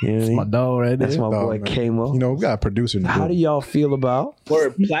 You know what I mean? My dog right there. That's my boy Kamo. You know, we got a producer. In the How do group. y'all feel about? We're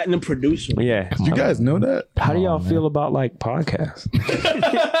a platinum producer. Yeah. You guys know that? How do y'all feel about like podcasts?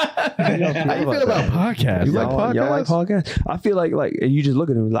 How you feel about podcasts? You like podcasts? Y'all like podcasts? I feel like you just look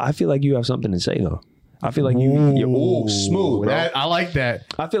at them. I feel like you have something to say though. I feel like you're smooth, bro. I like that.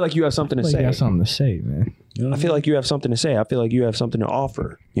 I feel like you have something to You say. got something to say, man. I feel like you have something to say. I feel like you have something to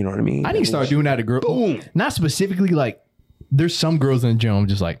offer. You know what I mean? I need to start doing that to girls. Boom. Not specifically like there's some girls in the gym I'm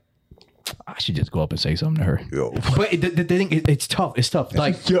just like, I should just go up and say something to her. Yo. But the thing, it's tough. It's tough.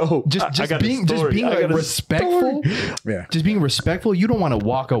 Like, Yo, just got a being story. I like got a respectful. Yeah. Just being respectful. You don't want to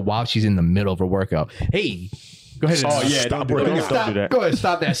walk up while she's in the middle of her workout. Hey, go ahead. Oh, yeah, stop don't do that. Stop. Don't do that. Go ahead,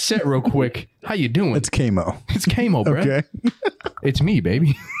 stop that set real quick. How you doing? It's Kamo. It's Kamo, bro. Okay. It's me,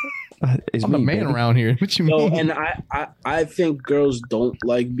 baby. It's I'm the man around here. What you So, mean? and I think girls don't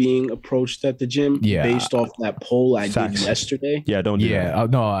like being approached at the gym based off that poll I did yesterday. Yeah, don't do that. Yeah,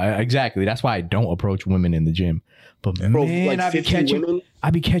 no, exactly. That's why I don't approach women in the gym. But Bro, man, like I be 50 catching, women?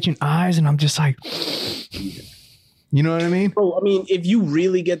 I be catching eyes, and I'm just like, you know what I mean? Bro, I mean, if you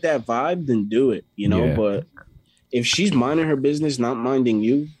really get that vibe, then do it, you know? Yeah. But if she's minding her business, not minding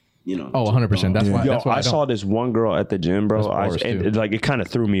you, you know. Oh, 100%. That's why. Yo, That's why I saw this one girl at the gym, bro. That's bars, too. It kind of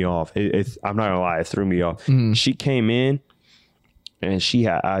threw me off. I'm not gonna lie, it threw me off. She came in, and she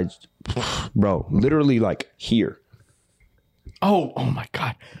had, bro, literally like here. Oh my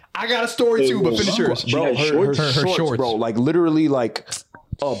God! I got a story too, but finish yours, Bro, her shorts, bro, like literally like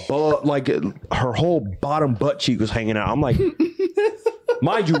above, like her whole bottom butt cheek was hanging out. I'm like,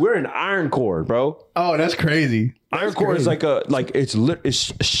 mind you, we're in Iron Core, bro. Oh, that's crazy. Iron Core is like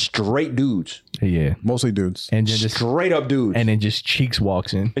it's straight dudes, Yeah, Mostly dudes. and then just straight up dudes. and then just Cheeks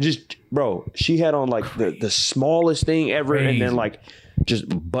walks in. And just, bro, she had on like the smallest thing ever, and Crazy. then like just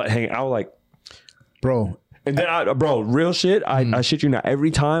butt hanging. I was like, Bro, and then bro, real shit. I shit you not.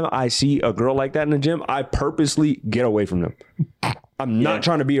 Every time I see a girl like that in the gym, I purposely get away from them. I'm not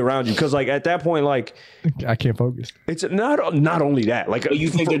trying to be around you because, like, at that point, like, I can't focus. it's not only that. Like, You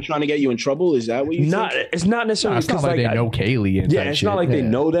think they're trying to get you in trouble? Is that what you not? think? It's not necessarily. It's not because, like they know Kaylee. And Yeah, type it's shit. not like they Yeah.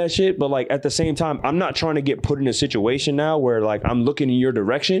 know that shit, but like at the same time, I'm not trying to get put in a situation now where like I'm looking in your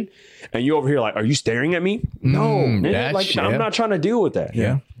direction and you over here like, are you staring at me? No, nigga, that like shit. I'm not trying to deal with that.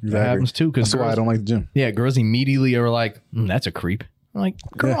 Yeah, that happens too. Because that's why I don't like the gym. Yeah, girls immediately are like, "That's a creep." I'm like,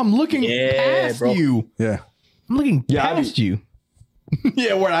 girl, I'm looking past bro. you. Yeah. I'm looking Yeah, I past you.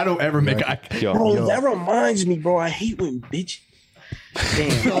 Yeah, where I don't ever make eye. Bro, that reminds me, bro. I hate when bitch.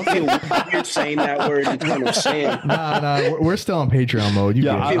 Damn, I feel weird saying that word in front of Sam. Nah, we're still on Patreon mode. You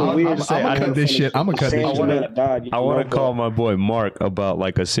Yeah, good. I feel weird I'm to say gonna I cut know this shit. I'm gonna cut this Sam's shit. not God, you I want know, to but- call my boy Mark about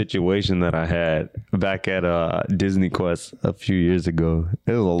like a situation that I had back at Disney Quest a few years ago.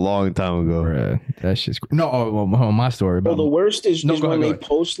 It was a long time ago. Bruh, that's just no. Oh, my story. Bro, About the worst is No, when go ahead, they go ahead.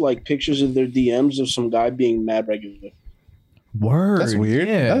 post like pictures of their DMs of some guy being mad regular. word. That's weird.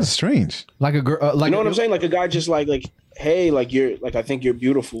 Yeah, That's strange. like a girl. Like You know what I'm saying? Like a guy just like, hey, like you're like I think you're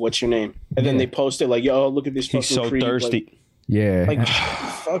beautiful. What's your name? And then they post it like, yo, look at this. He's fucking so creep. thirsty. Yeah. Like,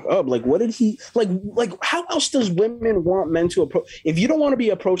 fuck up. Like, what did he like? How else does women want men to approach? If you don't want to be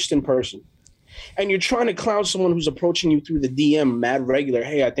approached in person, and you're trying to clown someone who's approaching you through the DM, mad regular.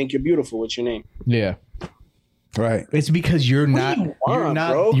 Hey, I think you're beautiful. What's your name? Yeah. Right. It's because you're not. do you want,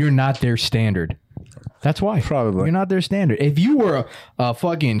 bro? You're not their standard. That's why. Probably. You're not their standard. If you were a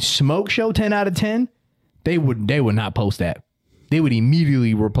fucking smoke show 10 out of 10, they would not post that. They would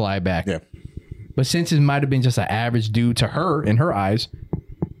immediately reply back. Yeah. But since it might have been just an average dude to her in her eyes,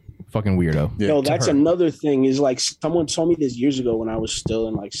 fucking weirdo. Yeah. Yo, that's another thing. Is like someone told me this years ago when I was still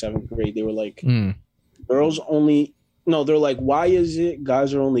in like 7th grade. They were like, girls only. No, they're like, why is it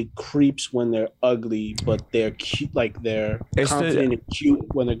guys are only creeps when they're ugly, but they're cute, like they're confident and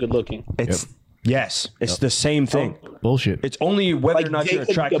cute when they're good looking. It's yes, it's the same thing. Bullshit. It's only whether Like or not they you're could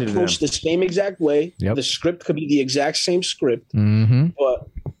attracted to them. approach the same exact way. Yep. The script could be the exact same script, but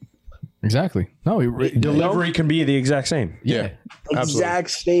Exactly. No, Delivery can be the exact same. Yeah. exact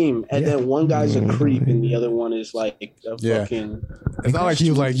same. And then one guy's a creep and the other one is like a Yeah. fucking. It's not like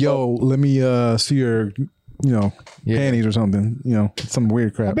he was like, "Yo, let me see your, panties or something." Some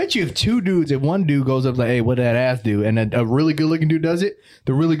weird I crap. bet you if one dude goes up like, "Hey, what did that ass do?" and a really good looking dude does it,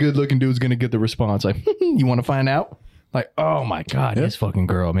 the really good looking dude's gonna get the response like, "You want to find out?" Like, "Oh my god, this fucking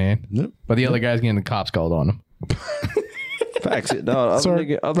girl, man." Yep. But the other guy's getting the cops called on him. Facts. No, other Sorry,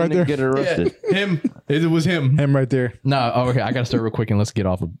 nigga right there. get arrested. Him. It was him. Him right there. No, okay. I gotta start real quick and let's get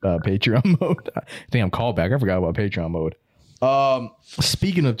off of Patreon mode. Damn, callback. I forgot about Patreon mode.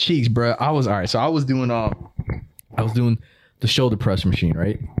 Speaking of cheeks, bro, I was doing the shoulder press machine,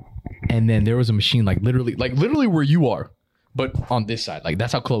 right? And then there was a machine like literally where you are, but on this side, like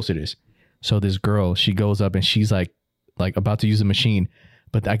that's how close it is. So this girl, she goes up and she's like about to use the machine,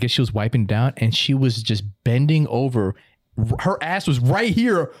 but I guess she was wiping down and she was just bending over. Her ass was right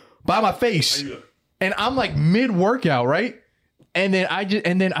here by my face, and I'm like mid workout, right? And then I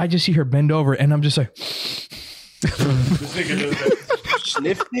just see her bend over, and I'm just like,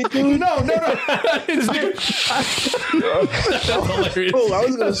 Sniffed it, dude? No. That's hilarious. Oh, I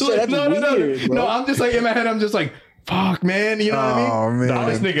was gonna say that's weird, bro. No, I'm just like in my head, I'm just like, fuck, man. You know what I mean? Oh man. Nah,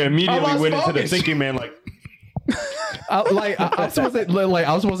 this nigga immediately went into the focus. thinking man like, I was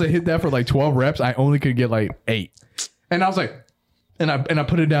supposed to hit that for like 12 reps. I only could get like 8, and I was like, and I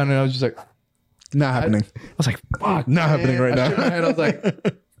put it down, and I was just like, Not happening. I was like, fuck, Not happening right I now. shook my head, I was like,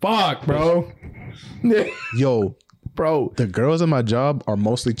 fuck, bro. Yo, Bro, the girls at my job are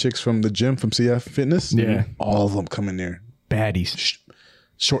mostly chicks from the gym, from CF Fitness. Yeah. All of them come in there. baddies.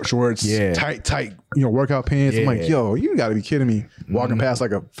 Short shorts, Yeah. tight, workout pants. I'm like, Yeah. yo, you gotta be kidding me. Walking past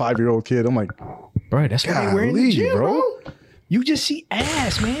like a 5-year-old kid. I'm like, Bro, that's what they wear in the golly, gym, bro. bro. You just see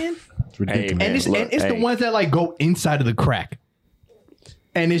ass, man. it's ridiculous. man. And it's the ones that like go inside of the crack.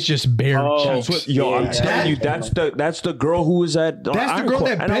 And it's just bare cheeks. that's what, yo, I'm telling you, that's the girl who was at That's the Iron girl Claw.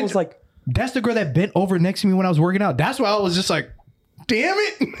 that and I was like, that's the girl that bent over next to me when I was working out. That's why I was just like, damn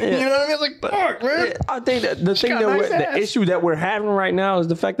it. You know what I mean? I was like, fuck, man. I think that the thing got that nice the ass. issue that we're having right now is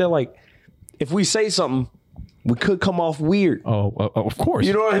the fact that like, if we say something, we could come off weird. Oh, of course.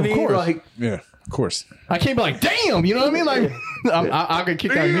 You know what I Of mean? course. Like, Yeah, of course. I can't be like, damn. You know what I mean? Like, I get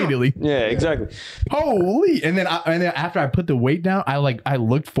kicked out immediately. yeah, exactly. Holy! And then after I put the weight down, I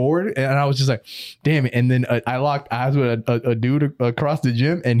looked forward and I was just like, damn it. And then I locked eyes with a dude across the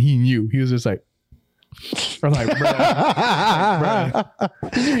gym, and he knew. He was just like, I'm like, bro.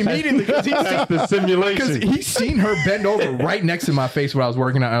 Immediately, because The simulation. he's seen her bend over right next to my face when I was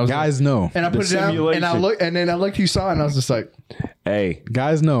working out. I was Guys know. and I put it down, and I looked, and then I looked. He saw it, and I was just like, Hey,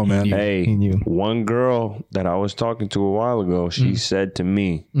 Guys know, man. hey, He knew. one girl that I was talking to a while ago, she said to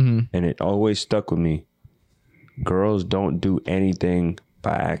me, and it always stuck with me, girls don't do anything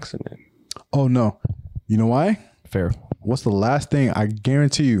by accident. Oh no. You know why? fair. What's the last thing? I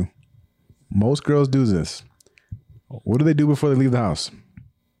guarantee you, most girls do this. What do they do before they leave the house?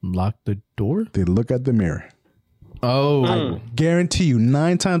 Lock the door? They look at the mirror. Oh. I guarantee you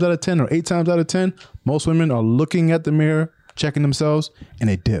 9 times out of 10 or 8 times out of 10, most women are looking at the mirror, checking themselves, and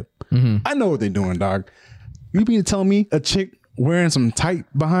they dip. I know what they're doing, dog. You mean to tell me a chick wearing some tight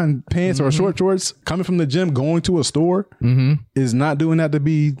behind pants or short shorts coming from the gym, going to a store is not doing that to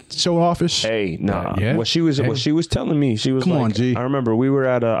be show offish? Hey, nah. Yeah. What she was telling me, she was Come like, on, G. I remember we were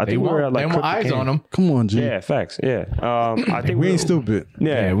at I think we were at like they want eyes Crooked on them. Come on, G. Yeah, facts. Yeah. I think We ain't stupid.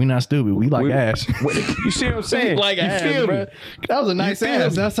 Yeah. Yeah, we not stupid. We like We- ass. You see what I'm saying? like you ass, feel bro. me? That was a nice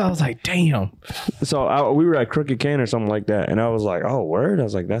ass. That's how I was like, damn. So we were at Crooked Can or something like that, and I was like, "Oh, word!" I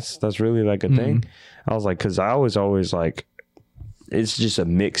was like, "That's really like a thing." I was like, "Cause I was always like, it's just a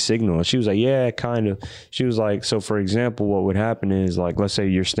mixed signal." And she was like, "Yeah, kind of." She was like, "So for example, what would happen is like, let's say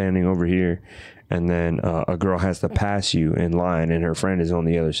you're standing over here, and then a girl has to pass you in line, and her friend is on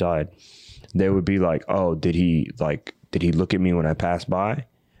the other side. They would be like, oh, did he look at me when I passed by?"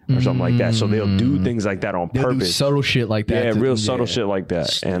 Or something like that. So they'll do things like that on They'll do purpose. subtle shit like that. Yeah, to- real subtle shit like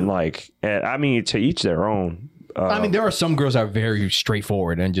that. And like, I mean, to each their own. I mean, there are some girls that are very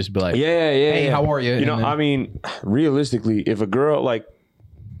straightforward and just be like, Yeah. hey, how are you? You know, And then- I mean, realistically, if a girl like,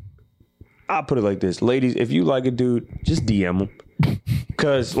 I'll put it like this, ladies, if you like a dude, just DM him.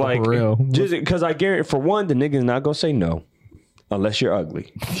 Cause like, real. just because I guarantee, for one, the nigga's not gonna say no. unless you're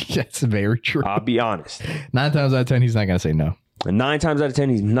ugly. That's very true. I'll be honest. 9 times out of 10, he's not gonna say no. And 9 times out of 10,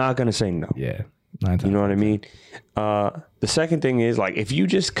 he's not gonna say no. Yeah, 9 times. You know what I mean? The second thing is like if you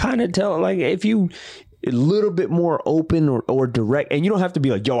just kind of tell, like if you a little bit more open or direct, and you don't have to be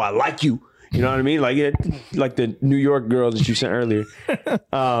like, yo, I like you. You know what I mean? Like the New York girl that you sent earlier.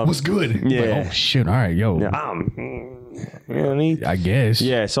 What's good? Yeah. Like, oh shit! All right, yo. Yeah, you know what I mean? I guess.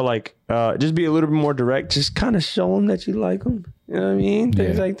 Yeah. So like, just be a little bit more direct. Just kind of show them that you like them. You know what I mean?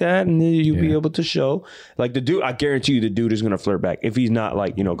 Things like that, and then you'll be able to show. Like the dude, I guarantee you, the dude is gonna flirt back if he's not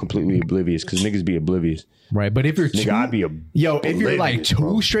like completely oblivious, because niggas be oblivious. Right. But if you're nigga, I'd be if you're like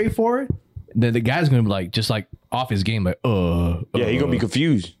too straightforward, then the guy's gonna be like just like off his game, like yeah, he gonna be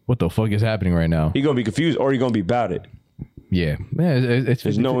confused. What the fuck is happening right now? He gonna be confused, or he gonna be about it. Yeah, it's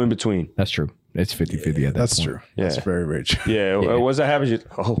there's no in between. That's true. It's 50-50 at that That's point. true. Yeah. That's very rich. Yeah. What's that happen?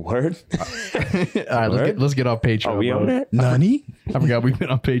 Oh, word. All right, let's get off Patreon. Are we on that? Nani? I forgot we've been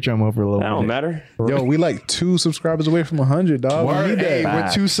on Patreon mode for a little. That don't matter. Yo, we like 2 subscribers away from 100, dog. We need Hey, that.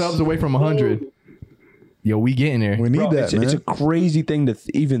 we're 2 subs away from 100. Yo, we getting there. We need that, man. It's a crazy thing to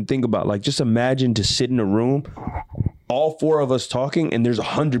even think about. Like, just imagine to sit in a room, all 4 of us talking, and there's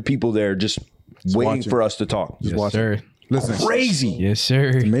 100 people there just waiting watching. for us to talk. Yes, sir. Listen, Crazy. Yes,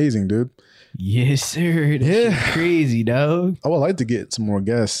 sir. it's amazing, dude. Yes, sir. That's crazy, dog. I would like to get some more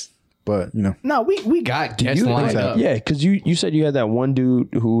guests, but No, we got guests lined up. Yeah, because you said you had that one dude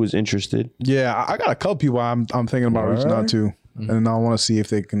who was interested. yeah, I got a couple people I'm thinking about reaching out to, and I want to see if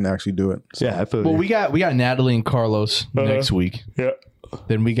they can actually do it. So, Yeah, I feel Well, we got Natalie and Carlos next week. Yeah.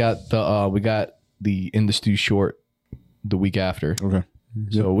 Then we got the In the Stew short the week after. Okay.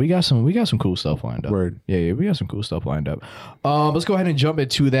 So we got some cool stuff lined up. Word. Yeah, we got some cool stuff lined up. Let's go ahead and jump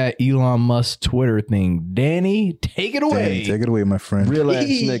into that Elon Musk Twitter thing. Danny, take it away. Danny, take it away, my friend. Real ass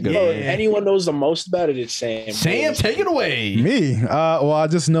nigga. Bro, if anyone knows the most about it, it's Sam. Sam, take it away. Me? Well, I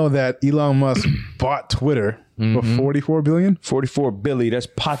just know that Elon Musk bought Twitter for 44 billion. 44 billy. That's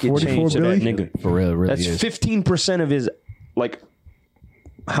pocket 44 change to that billy? nigga. For real, it really That's is. 15% of his, like,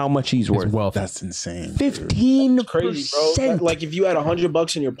 how much he's worth. Wealth. That's insane. 15%. Crazy, bro. Like if you had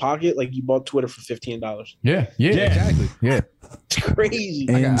 $100 in your pocket, like you bought Twitter for $15. Yeah, exactly. Yeah. It's crazy.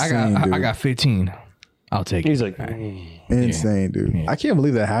 I got 15. I'll take it. He's like, Insane, dude. Yeah. I can't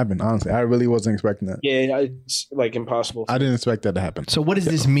believe that happened, honestly. I really wasn't expecting that. Yeah, it's like impossible. I didn't expect that to happen. So what does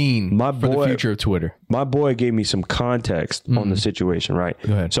this mean for the future of Twitter? My boy gave me some context on the situation, right?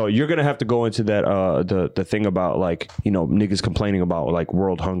 Go ahead. So you're gonna have to go into that the thing about like niggas complaining about like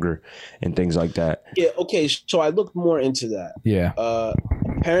world hunger and things like that. Yeah, okay. So I looked more into that. Yeah.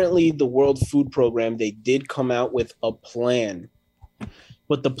 Apparently, the World Food Program, they did come out with a plan,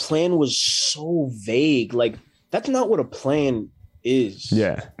 but the plan was so vague. Like that's not what a plan is.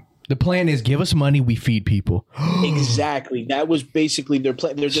 Yeah. The plan is give us money, we feed people. Exactly. That was basically their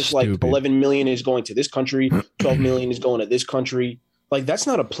plan. They're just Stupid. like 11 million is going to this country, 12 million is going to this country. Like that's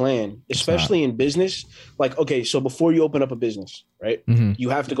not a plan, especially in business. Like, okay, so before you open up a business, right? Mhm. You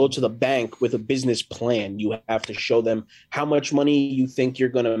have to go to the bank with a business plan. You have to show them how much money you think you're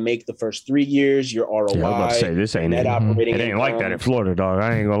going to make the first 3 years, your ROI. Yeah, I was about to say this ain't net it. operating It ain't like that in Florida, dog.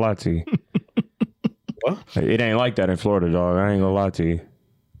 I ain't gonna lie to you. What? It ain't like that in Florida, dog. I ain't gonna lie to you.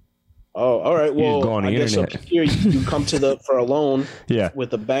 Oh, all right. You just go Well, on the I guess up internet. here you come to for a loan Yeah.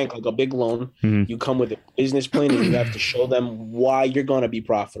 with a bank, like a big loan. Mhm. You come with a business plan and you have to show them why you're going to be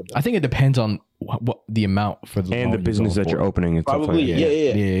profitable. I think it depends on what the amount for the And the loan business going that you're for. opening and stuff like Probably,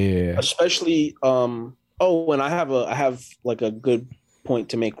 that. yeah. Especially, and I have like a good point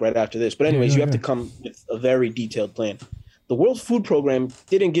to make right after this. But anyways, you have to come with a very detailed plan. The World Food Program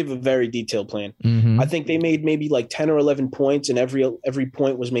didn't give a very detailed plan. Mhm. I think they made maybe like 10 or 11 points, and every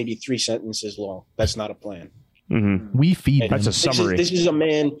point was maybe 3 sentences long. That's not a plan. Mm-hmm. We feed And them. That's a summary. This is a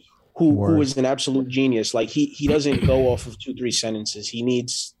man who is an absolute genius. Like he doesn't go off of 2-3 sentences. He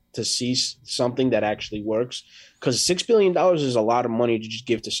needs to see something that actually works, because $6 billion is a lot of money to just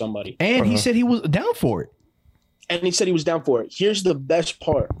give to somebody. And he said he was down for it. And he said he was down for it. Here's the best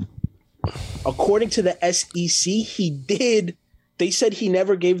part. According to the SEC, they said he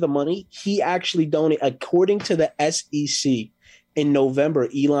never gave the money. He actually donated. According to the SEC, in November,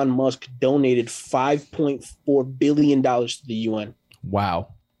 Elon Musk donated $5.4 billion to the UN.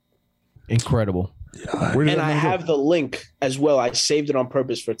 Wow. Incredible. Where did And that I money go? have the link as well. I saved it on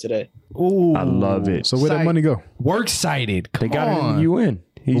purpose for today. Ooh. I love it. So where'd that money go? Works cited. They got it in the UN.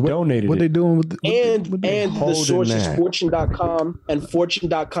 He donated What it. they doing with And the holding source is that. Fortune.com, and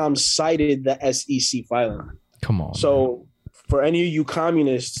Fortune.com cited the SEC filing. Come on. So for any of you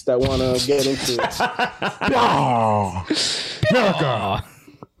communists that want to get into it, America.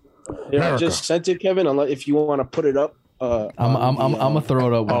 I just sent it, Kevin. If you want to put it up I'm gonna throw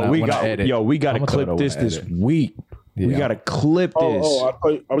it up. When I edit. We gotta clip this week. Yeah. We gotta clip this.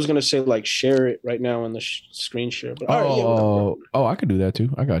 I was gonna say like share it right now on the screen share. But I could do that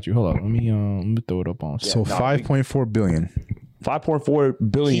too. I got you. Hold on. Let me throw it up on. So 5.4 billion.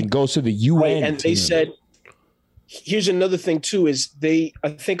 5.4 billion goes to the UN. Right, and they said, here's another thing too: is I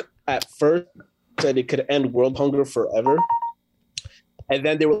think at first said it could end world hunger forever, and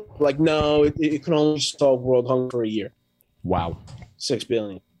then they were like, no, it can only solve world hunger for a year. Wow, 6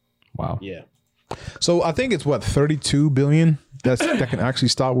 billion. Wow. Yeah. So I think it's 32 billion that can actually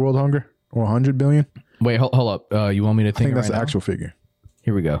stop world hunger, or 100 billion. Wait, hold up. You want me to think? I think that's the actual figure.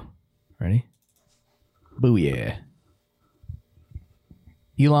 Here we go. Ready? Booyah.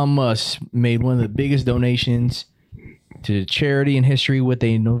 Elon Musk made one of the biggest donations to charity in history with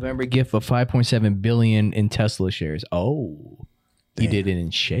a November gift of 5.7 billion in Tesla shares. Oh, he did it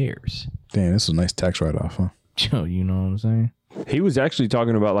in shares. Damn, this is a nice tax write-off, huh? You know what I'm saying? He was actually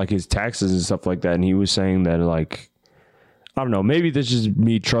talking about like his taxes and stuff like that, and he was saying that like, I don't know, maybe this is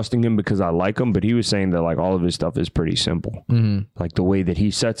me trusting him because I like him, but he was saying that like all of his stuff is pretty simple. Mm-hmm. Like the way that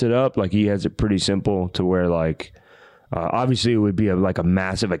he sets it up, like he has it pretty simple to where like, obviously it would be like a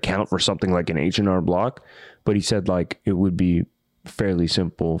massive account for something like an H&R Block, but he said like it would be fairly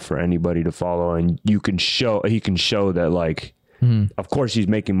simple for anybody to follow, and he can show that like, of course he's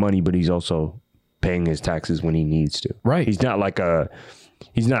making money, but he's also paying his taxes when he needs to. Right. He's not a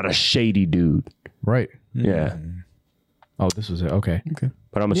shady dude. Right. Yeah. Oh, this was it. Okay.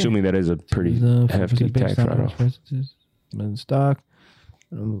 But I'm assuming that is a pretty hefty tax write-off. Stock.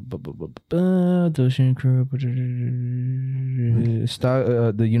 The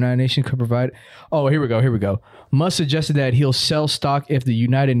United Nations could provide. Oh, here we go. Musk suggested that he'll sell stock if the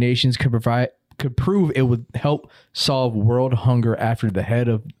United Nations could prove it would help solve world hunger. After the head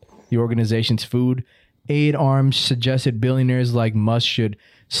of the organization's food aid arm suggested billionaires like Musk should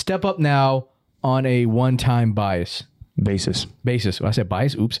step up now on a one-time basis. Well, I said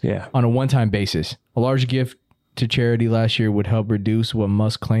bias. Oops. Yeah. On a one-time basis, a large gift to charity last year would help reduce what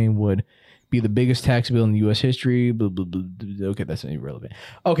Musk claimed would be the biggest tax bill in U.S. history. Blah, blah, blah, blah. Okay, that's irrelevant.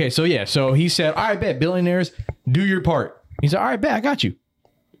 Okay, so yeah, so he said, all right, bet, billionaires, do your part. He said, all right, bet, I got you.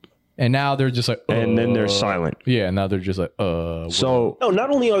 And now they're just like, and then they're silent. Yeah, and now they're just like, So no,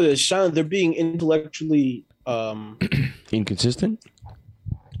 not only are they silent, they're being intellectually inconsistent.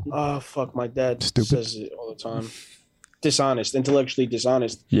 Fuck, my dad says it all the time. Dishonest, intellectually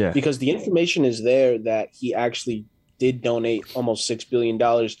dishonest. Yeah. Because the information is there that he actually did donate almost $6 billion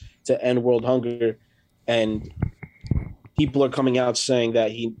to end world hunger, and people are coming out saying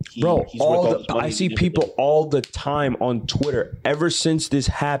that he's worth all this money. I see people all the time on Twitter ever since this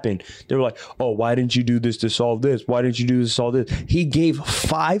happened. They were like, oh, why didn't you do this to solve this? Why didn't you do this to solve this? He gave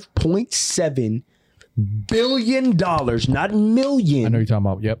 $5.7 billion, not million. I know you're talking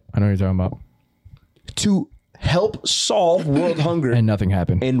about. Yep, I know you're talking about. To help solve world hunger. And nothing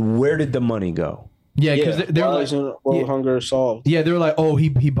happened. And where did the money go? Yeah, because they're like, world hunger solved. Yeah, they were like, oh, he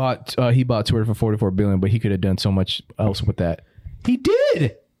bought Twitter for $44 billion, but he could have done so much else with that. He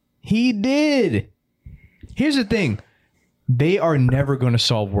did. Here's the thing. They are never going to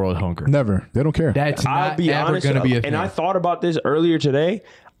solve world hunger. Never. They don't care. That's not ever going to be a thing. And I thought about this earlier today.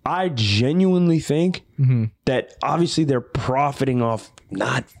 I genuinely think that obviously they're profiting off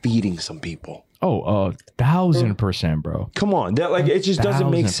not feeding some people. Oh, 1,000%, bro. Come on. It just doesn't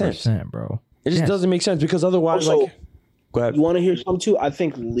make sense. Bro. It just doesn't make sense because otherwise, also, go ahead. You want to hear something too? I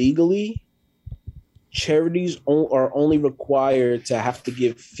think legally, charities are only required to have to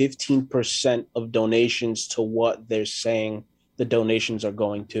give 15% of donations to what they're saying the donations are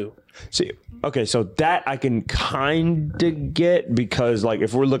going to. See, okay, so that I can kind of get because, like,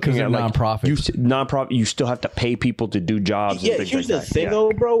 if we're looking at like nonprofit, you still have to pay people to do jobs. Yeah, and things here's like the that. thing,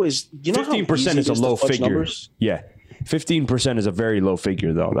 though, bro. Is 15% is a low figure. Numbers? Yeah. 15% is a very low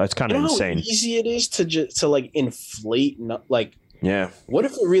figure, though. That's kind of insane. How easy it is to like inflate, like. Yeah. What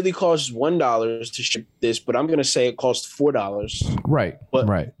if it really costs $1 to ship this, but I'm gonna say it costs $4? Right.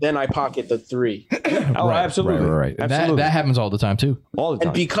 But then I pocket the $3. Oh, right, absolutely. Right. That happens all the time too. All the time.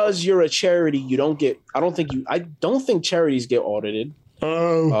 And because you're a charity, you don't get. I don't think charities get audited.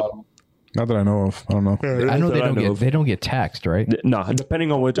 Not that I know of. I don't know. I know they don't get taxed, right? No,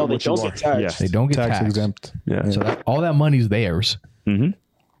 depending on what they you don't are. get taxed. Yeah. They don't get Tax taxed. exempt. Yeah. So all that money's theirs. Mm-hmm.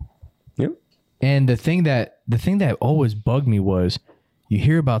 Yep. And the thing that always bugged me was you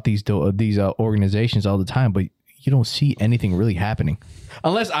hear about these organizations all the time, but you don't see anything really happening,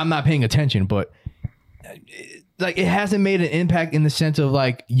 unless I'm not paying attention. But like it hasn't made an impact in the sense of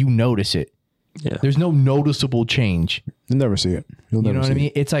like you notice it. Yeah. There's no noticeable change. You'll never see it. You'll You never know what see I mean?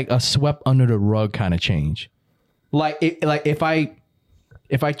 it. It's like a swept under the rug kind of change. Like if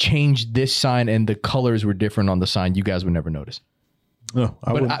I changed this sign and the colors were different on the sign, you guys would never notice. No,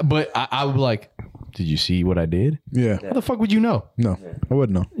 I would be like, did you see what I did? Yeah. How the fuck would you know? No, I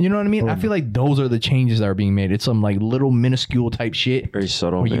wouldn't know. You know what I mean? I feel like those are the changes that are being made. It's some like little minuscule type shit. Very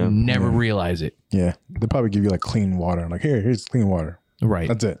subtle, where you man. never realize it. Yeah, they probably give you like clean water. Like here's clean water. Right.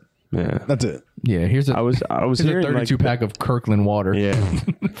 That's it. Yeah. That's it. Yeah. Here's a I was here's a hearing 32 like, pack of Kirkland water. Yeah.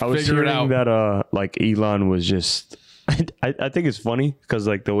 I was Figure it hearing out. that like Elon was just I think it's funny because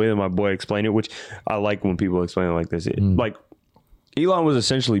like the way that my boy explained it, which I like when people explain it like this. Like Elon was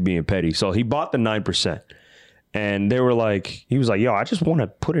essentially being petty. So he bought the 9%. And they were like, he was like, yo, I just want to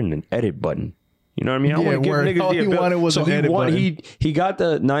put in an edit button. You know what I mean? I want to give niggas all the he ability. wanted was So an edit button. he got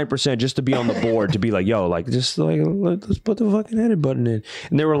the 9% just to be on the board to be like, yo, like just like let's put the fucking edit button in.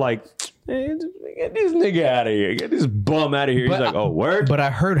 And they were like, hey, get this nigga out of here. Get this bum out of here. He's like, oh, word? But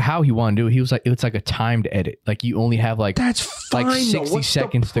I heard how he wanted to do it. He was like, it's like a timed edit. Like you only have like That's fine, like though. 60 What's the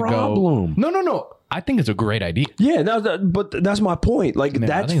seconds to go. problem? No. I think it's a great idea. Yeah, but that's my point. Like, Man, I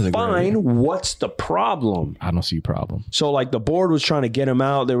that's think it's a great idea. fine. What's the problem? I don't see a problem. So, like, the board was trying to get him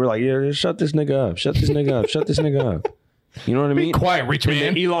out. They were like, yeah, shut this nigga up. Shut this nigga up. Shut this nigga up. You know what I mean? Be quiet, rich And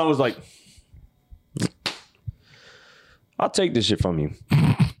man. then Elon was like, I'll take this shit from you.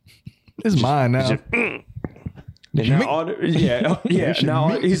 It's mine now. And now now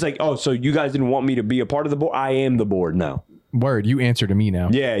he's like, oh, so you guys didn't want me to be a part of the board? I am the board now. Word, you answer to me now.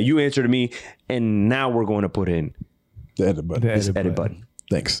 Yeah, you answer to me, and now we're going to put in The edit button. this edit button.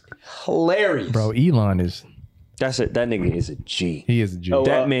 Thanks. Hilarious. Bro, Elon is That's it. That nigga is a G. he is a G. Oh,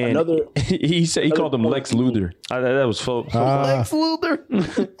 That man, another- he said he called him point- Lex Luthor. That was so Lex Luthor.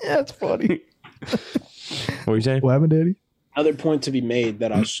 Yeah, that's funny. What are you saying? What happened, Daddy? Another point to be made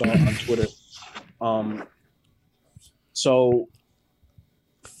that I saw on Twitter. So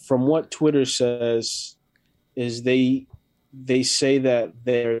from what Twitter says is they say that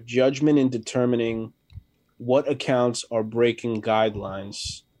their judgment in determining what accounts are breaking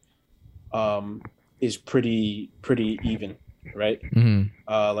guidelines is pretty even, right?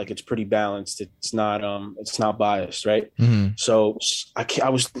 Mm-hmm. Like it's pretty balanced. It's not biased, right? Mm-hmm. So I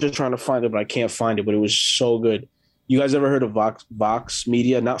was just trying to find it, but I can't find it. But it was so good. You guys ever heard of Vox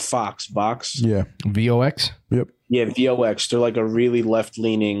Media? Not Fox, Vox. Yeah. VOX? Yep. Yeah, VOX. They're like a really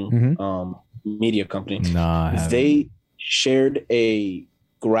left-leaning media company. Nah, I haven't. They shared a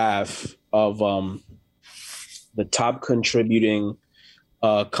graph of the top contributing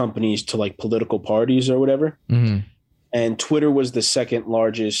companies to like political parties or whatever. Mm-hmm. And Twitter was the second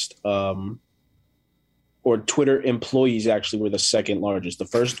largest, or Twitter employees actually were the second largest. The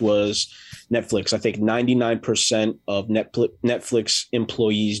first was Netflix. I think 99% of Netflix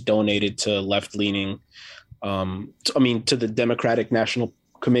employees donated to left-leaning, to the Democratic National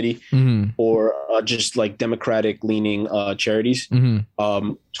Committee or just like Democratic-leaning charities.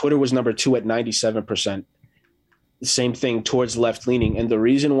 Mm-hmm. Twitter was number 2 at 97%. The same thing towards left-leaning. And the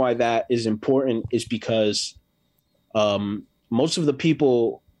reason why that is important is because most of the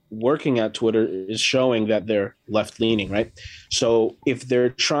people working at Twitter is showing that they're left-leaning, right? So if they're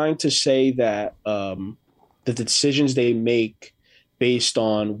trying to say that the decisions they make based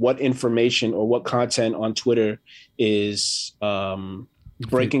on what information or what content on Twitter is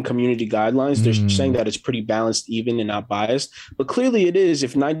breaking community guidelines, they're saying that it's pretty balanced, even, and not biased. But clearly it is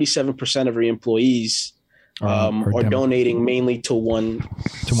if 97% of your employees are donating mainly to one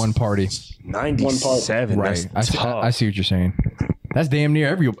party. 97. Right. I see what you're saying. That's damn near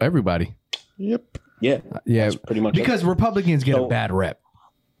everybody. Yep. Yeah. Yeah. That's pretty much because Republicans get a bad rep.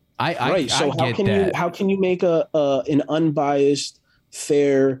 I So get that. how can you make an unbiased,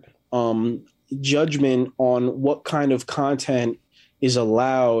 fair judgment on what kind of content is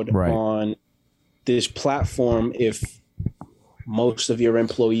allowed on this platform if most of your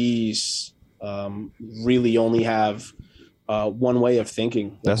employees really only have one way of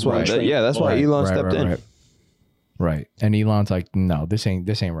thinking? That's why. That's why Elon stepped in. Right. And Elon's like, no, this ain't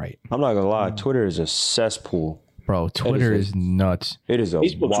right. I'm not gonna lie. Twitter is a cesspool. Bro, Twitter is nuts. It is a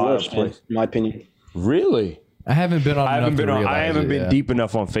Facebook's wild worse, man, place. in my opinion. Really? I haven't been on. I haven't been deep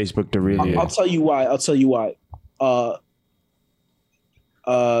enough on Facebook to really. I'll tell you why.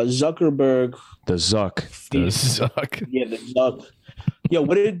 Zuckerberg. The Zuck. Yeah, the Zuck. Yo,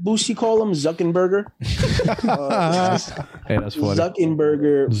 what did Boosie call him? Zuckenberger? Hey, that's funny.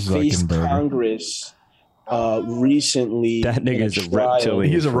 Zuckenberger faced Congress recently. That nigga is a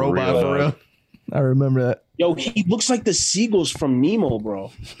reptilian. He's a robot for real. I remember that. Yo, he looks like the seagulls from Nemo,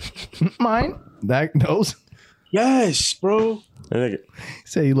 bro. Mine? Those? Yes, bro.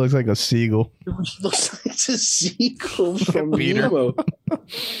 Say he looks like a seagull. He looks like the seagull from Peter. Nemo.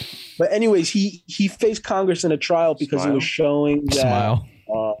 But anyways, he faced Congress in a trial because he was showing that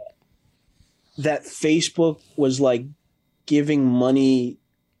that Facebook was like giving money.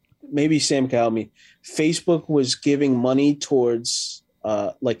 Maybe Sam can help me. Facebook was giving money towards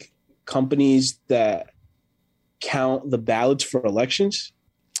like companies that count the ballots for elections.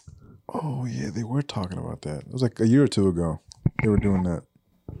 Oh yeah, they were talking about that. It was like a year or two ago. They were doing that.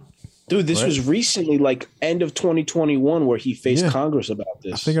 Dude, this was recently, like end of 2021, where he faced Congress about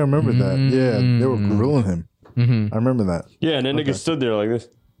this. I think I remember that. Yeah, they were grilling him. I remember that. Yeah, and then nigga stood there like this.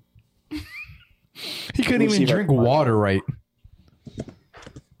 He couldn't even drink water right.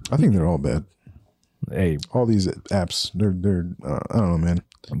 I think they're all bad. Hey, all these apps, they're I don't know, man.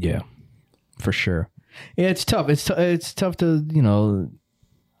 Yeah, for sure. Yeah, it's tough. It's tough to, you know,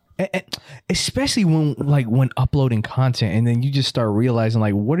 especially when uploading content and then you just start realizing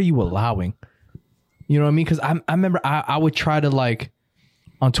like, what are you allowing? You know what I mean? Because I remember I would try to like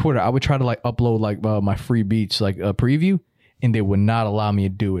on Twitter, I would try to like upload like my free beats like a preview, and they would not allow me to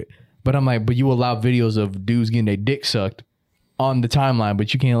do it. But I'm like, but you allow videos of dudes getting their dick sucked on the timeline,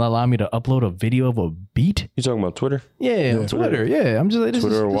 but you can't allow me to upload a video of a beat. You talking about Twitter? Yeah, on Twitter. Yeah, I'm just like, this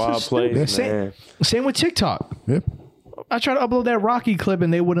Twitter is wild place. Same with TikTok. Yep. I tried to upload that Rocky clip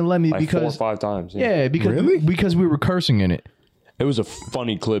and they wouldn't let me Like because 4 or 5 times. Yeah, because we were cursing in it. It was a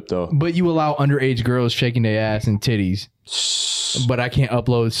funny clip though. But you allow underage girls shaking their ass and titties. But I can't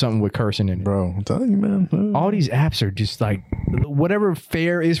upload something with cursing in it. Bro, I'm telling you, man. All these apps are just like, whatever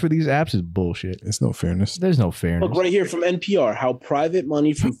fair is for these apps is bullshit. It's no fairness. There's no fairness. Look right here from NPR, how private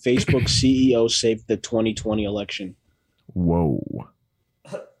money from Facebook CEO saved the 2020 election. Whoa.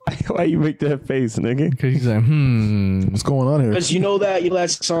 Why you make that face, nigga? Because he's like, what's going on here? Because you know that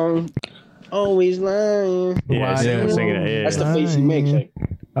song, Always Lying. Yeah, I'm singing it. Yeah. That's the face he makes. Like,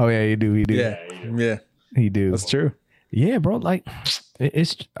 oh yeah, you do. He do. Yeah. He do. That's true. Yeah, bro. Like,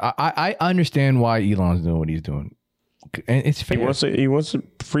 it's I understand why Elon's doing what he's doing, and it's fair. He wants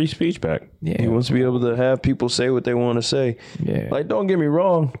free speech back. Yeah, he wants to be able to have people say what they want to say. Yeah, like don't get me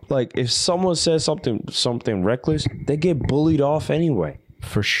wrong. Like if someone says something reckless, they get bullied off anyway.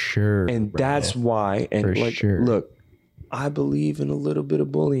 For sure, and that's why. And For like, sure. look, I believe in a little bit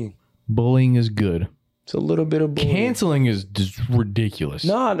of bullying. Bullying is good. It's a little bit of bullying. Canceling is just ridiculous.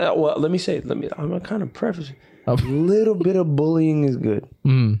 No, well, let me say. I'm gonna kind of preface. A little bit of bullying is good.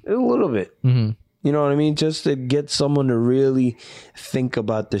 A little bit. Mm-hmm. You know what I mean? Just to get someone to really think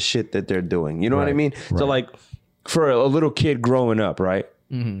about the shit that they're doing. You know what I mean? So like for a little kid growing up, right?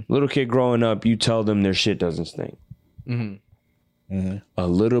 Little kid growing up, you tell them their shit doesn't stink. A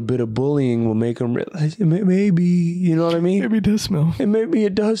little bit of bullying will make them realize maybe, you know what I mean? Maybe it does smell. And maybe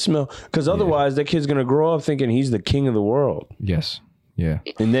it does smell. Because otherwise that kid's going to grow up thinking he's the king of the world. Yes. Yeah.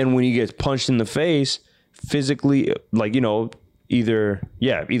 And then when he gets punched in the face, physically, like, you know, either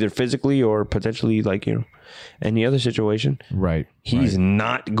physically or potentially like, you know, any other situation. Right. He's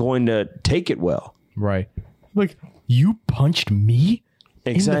not going to take it well. Right. Like, you punched me?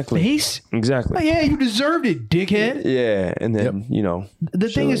 Exactly. In the face? Exactly. Like, yeah, you deserved it, dickhead. Yeah. And then, you know. The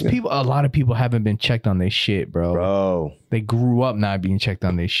thing is, a lot of people haven't been checked on their shit, bro. They grew up not being checked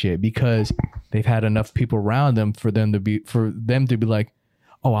on their shit because they've had enough people around them for them to be like,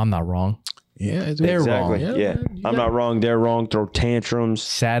 oh, I'm not wrong. Yeah, they're wrong. Yeah. I'm not wrong. They're wrong. Throw tantrums.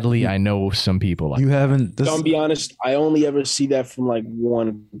 Sadly, I know some people like you haven't. Don't be honest. I only ever see that from like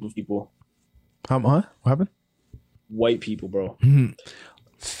one group of people. What happened? White people, bro.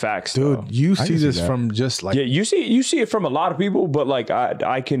 Facts, dude. though. You see this from just like you see it from a lot of people, but like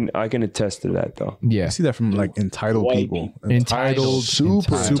I can attest to that though. Yeah, you see that from like entitled White people, entitled,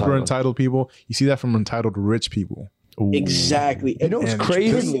 super entitled people. You see that from entitled rich people. Ooh. Exactly. You know what's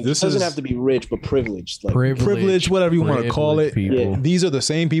crazy? This doesn't have to be rich, but privileged. Like, privilege, whatever you want to call it. People. These are the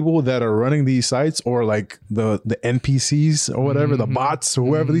same people that are running these sites, or like the NPCs or whatever, the bots or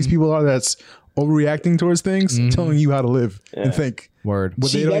whoever these people are that's overreacting towards things, telling you how to live and think. Word.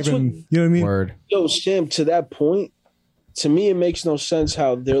 But they don't even, you know what I mean? Word. Yo, Sam, to that point, to me, it makes no sense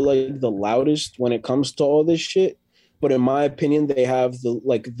how they're like the loudest when it comes to all this shit. But in my opinion, they have the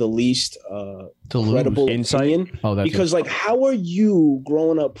least credible insight. Opinion. Oh, that's because like, how are you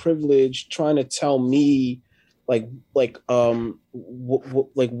growing up privileged trying to tell me what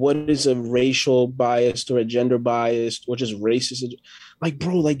is a racial bias or a gender bias or just racist? Like,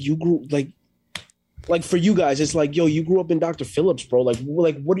 bro, like you grew like for you guys, it's like, yo, you grew up in Dr. Phillips, bro. Like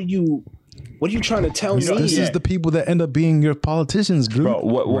what are you trying to tell me? This is the people that end up being your politicians, dude. Bro,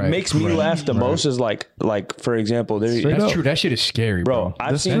 what makes me laugh the most is like for example, that's true. That shit is scary, bro.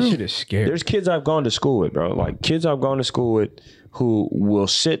 I've seen that shit is scary. There's kids I've gone to school with, bro. Like kids I've gone to school with who will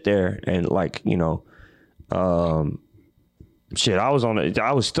sit there and like, you know, shit, I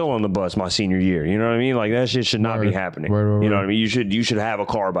was still on the bus my senior year. You know what I mean? Like that shit should not be happening. You know what I mean? You should have a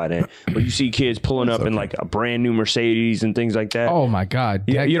car by then. But you see kids pulling up in like a brand new Mercedes and things like that. Oh my God.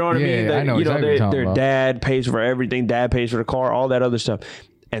 Yeah, you know what I mean? I know exactly their dad pays for everything. Dad pays for the car, all that other stuff.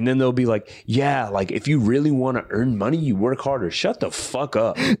 And then they'll be like, yeah, like if you really want to earn money, you work harder. Shut the fuck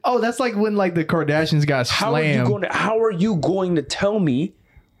up. Oh, that's like when like the Kardashians got slammed. How are you going to tell me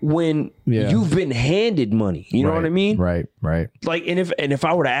when you've been handed money? You know what I mean? Right. Like, and if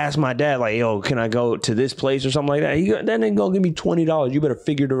I were to ask my dad, like, yo, can I go to this place or something like that? That ain't gonna give me $20. You better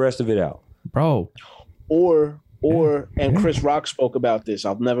figure the rest of it out, bro. And Chris Rock spoke about this.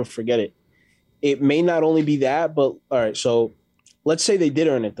 I'll never forget it. It may not only be that, but all right. So let's say they did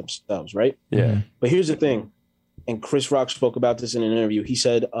earn it themselves, right? Yeah. But here's the thing, and Chris Rock spoke about this in an interview. He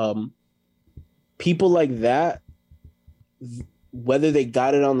said, people like that, whether they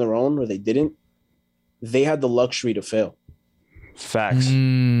got it on their own or they didn't, they had the luxury to fail. Facts.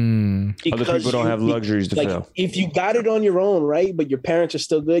 Other people don't have luxuries to fail. If you got it on your own, right, but your parents are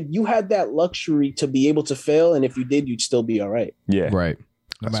still good, you had that luxury to be able to fail, and if you did, you'd still be all right. Yeah. Right.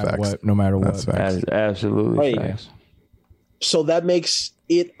 No matter what. That's absolutely facts. So that makes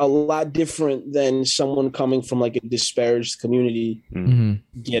it a lot different than someone coming from like a disparaged community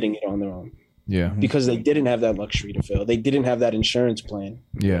getting it on their own. Yeah. Because they didn't have that luxury to fail. They didn't have that insurance plan.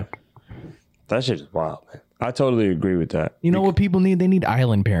 Yeah. That shit is wild, man. I totally agree with that. You know what people need? They need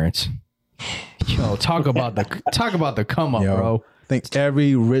island parents. Yo, talk about the come up, bro. I think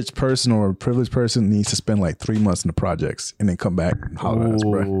every rich person or privileged person needs to spend like 3 months in the projects and then come back and holler at us,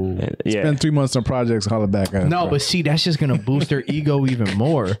 bro. Spend 3 months on projects, holler back at us. No, bro. but see, that's just gonna boost their ego even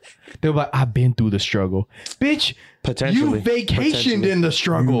more. They're like, I've been through the struggle, bitch. Potentially, you vacationed in the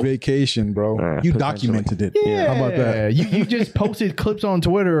struggle. You vacation, bro. You documented it. Yeah. How about that? You just posted clips on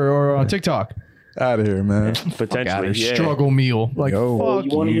Twitter or on TikTok. Out of here, man. Potentially, struggle meal. Like, fuck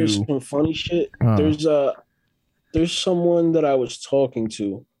you want to hear some funny shit? There's someone that I was talking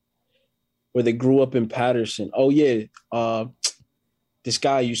to where they grew up in Patterson. Oh yeah, this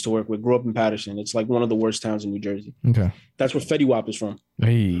guy I used to work with grew up in Patterson. It's like one of the worst towns in New Jersey. Okay, that's where Fetty Wap is from.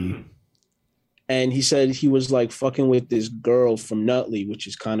 Hey, and he said he was like fucking with this girl from Nutley, which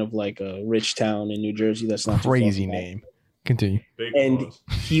is kind of like a rich town in New Jersey. That's not crazy name. Continue. And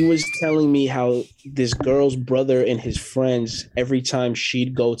he was telling me how this girl's brother and his friends, every time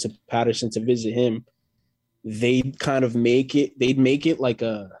she'd go to Patterson to visit him, they'd make it like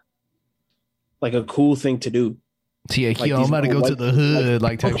a cool thing to do. See, like, yo, I'm about to go to the hood,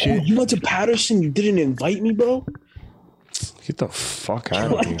 like type shit. Oh, you went to Patterson? You didn't invite me, bro? Get the fuck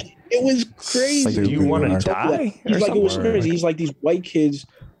out of here. It was crazy. Like, do you want to die? He's like, it was crazy. He's like, these white kids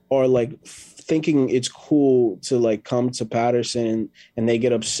are like thinking it's cool to like come to Patterson, and they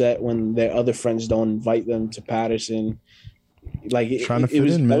get upset when their other friends don't invite them to Patterson. Like trying to fit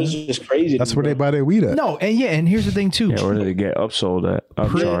in, man. That was just crazy. That's where they buy their weed at. No, and here's the thing too. Yeah, where do they get upsold at?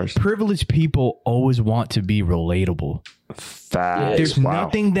 Upcharged. Privileged people always want to be relatable. Facts. There's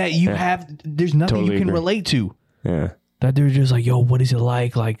nothing that you have. There's nothing Totally you can agree. relate to. Yeah. That they're just like, yo, what is it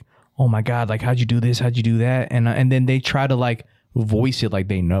like? Like, oh my God, like how'd you do this? How'd you do that? And then they try to like voice it like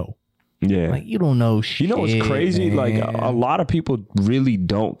they know. Yeah. Like you don't know shit. You know what's crazy? Man. Like a lot of people really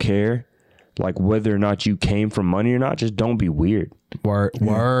don't care, like whether or not you came from money or not. Just don't be weird. Word.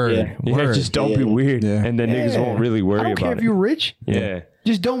 Yeah, just don't be weird, and then niggas won't really worry I don't about care it. if you're rich. Yeah.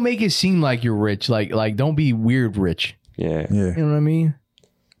 Just don't make it seem like you're rich. Like don't be weird rich. Yeah. You know what I mean?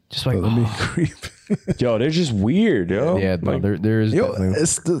 Just like Let me creep. Yo, they're just weird, yo. Yeah, like, there is. Yo, definitely-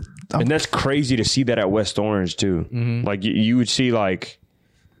 it's the and that's crazy to see that at West Orange too. Like you would see like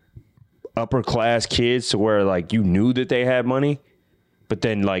upper class kids to where like you knew that they had money, but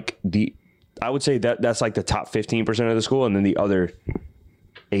then like I would say that's like the top 15% of the school, and then the other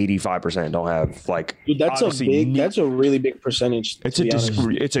 85% don't have like. Dude, that's a really big percentage.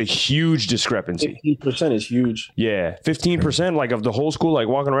 It's a huge discrepancy. 15% is huge. Yeah, 15% like of the whole school, like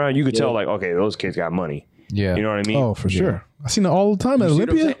walking around, you could tell like, okay, those kids got money. Yeah, you know what I mean? Oh, for sure. I seen it all the time at You see what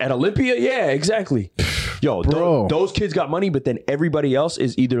I'm Olympia. saying? At Olympia, yeah, exactly. Yo, Bro. those kids got money, but then everybody else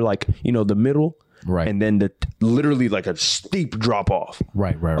is either like, you know, the middle, right, and then literally like a steep drop off,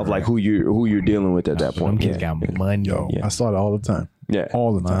 right, of like who you're dealing with at that point. Kids got money. Yo, I saw it all the time. Yeah,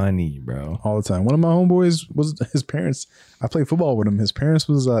 all the time. Money, bro. All the time. One of my homeboys was his parents. I played football with him. His parents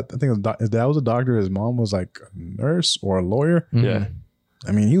was, I think his dad was a doctor. His mom was like a nurse or a lawyer. Yeah.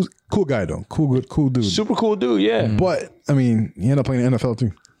 I mean, he was a cool guy though. Cool dude. Super cool dude, yeah. But I mean, he ended up playing the NFL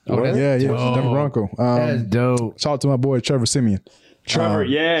too. Oh, that's yeah, dope. Denver Bronco. That's dope. Shout out to my boy Trevor Simeon. Trevor,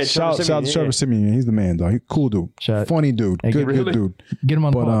 shout out to Trevor Simeon. He's the man, dog. He cool dude, funny dude, good dude. Get him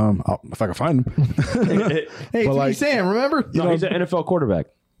on the pod. If I can find him. Hey, what he's saying, remember? He's an NFL quarterback.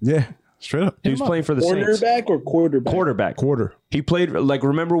 Yeah, straight up. He was playing for the Saints. Quarterback or quarterback? Quarterback. Quarter. He played, like,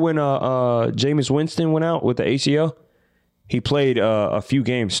 remember when Jameis Winston went out with the ACL? He played a few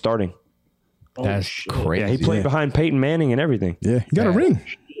games starting. That's crazy. Yeah, he played behind Peyton Manning and everything. Yeah, he got a ring.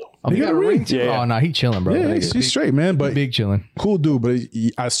 Oh, he got a ring too? Yeah. Oh, no, he chilling, bro. Yeah, he's straight, man. But big chilling. Cool dude, but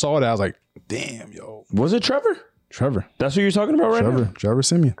I saw that. I was like, damn, yo. Was it Trevor? Trevor. That's what you're talking about right now? Trevor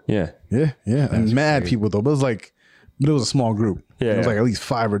Simeon. Yeah. And mad people, though. But it was a small group. Yeah. It was like at least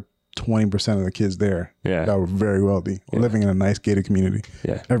 5 or 20% of the kids there that were very wealthy, living in a nice gated community.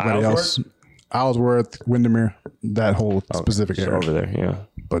 Yeah. Everybody else, Ellsworth, Windermere, that whole specific area. Over there, yeah.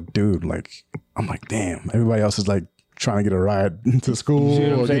 But dude, I'm like, damn, everybody else is like trying to get a ride to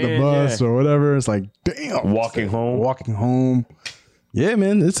school or get the bus or whatever. It's like, damn. Walking home. Yeah,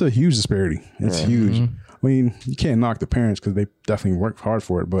 man, it's a huge disparity. It's huge. I mean, you can't knock the parents because they definitely work hard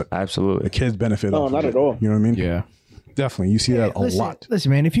for it, but absolutely, the kids benefit. No, not at all. You know what I mean? Yeah. Definitely. You see that a lot.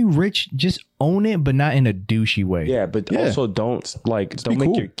 Listen, man, if you rich, just own it, but not in a douchey way. Yeah, but also don't make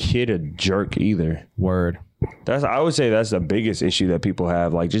your kid a jerk either. Word. I would say that's the biggest issue that people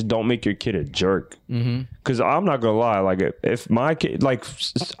have. Like, just don't make your kid a jerk. Because I'm not gonna lie, like if my kid, like,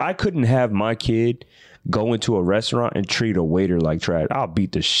 I couldn't have my kid go into a restaurant and treat a waiter like trash. I'll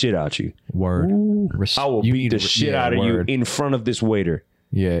beat the shit out you. Word. I will beat the shit out of you in front of this waiter.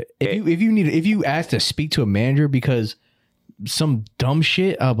 Yeah. If you ask to speak to a manager because some dumb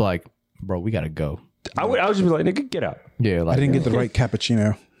shit, I'll be like, bro, we gotta go. I would just be like, nigga, get out. Yeah, like I didn't get the right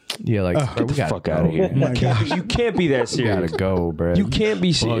cappuccino. Yeah, like bro, get the fuck out of here. You can't be that serious. You gotta go, bro. You can't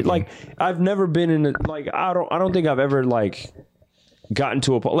be serious. Like, I've never been in a, like, I don't think I've ever like gotten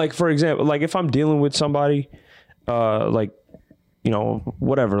to a, like, for example, like if I'm dealing with somebody, like, you know,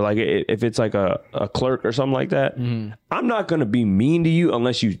 whatever, like if it's like a clerk or something like that, I'm not going to be mean to you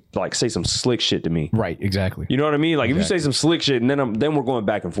unless you like say some slick shit to me. Right. Exactly. You know what I mean? Like if you say some slick shit and then we're going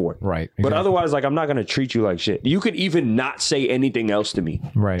back and forth. Right. Exactly. But otherwise, like, I'm not going to treat you like shit. You could even not say anything else to me.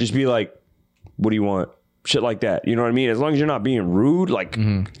 Right. Just be like, what do you want? Shit like that. You know what I mean? As long as you're not being rude, like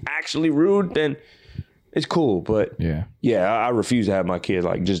actually rude, then it's cool. But yeah, I refuse to have my kid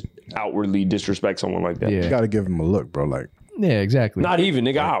like just outwardly disrespect someone like that. You got to give him a look, bro. Like, yeah, exactly. Not even,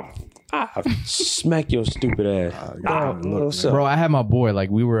 nigga. I'll smack your stupid ass. Bro, I had my boy, like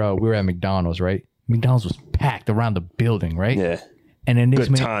we were at McDonald's, right? McDonald's was packed around the building, right? Yeah. And then this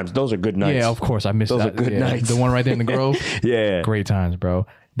good times. Those are good nights. Yeah, of course. I missed those that. Are good nights. The one right there in the Grove. Yeah. Great times, bro.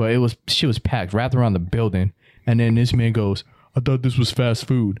 But she was packed wrapped around the building. And then this man goes, I thought this was fast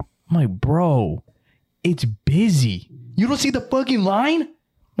food. I'm like, bro, it's busy. You don't see the fucking line?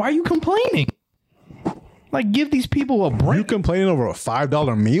 Why are you complaining? Like, give these people a break. You complaining over a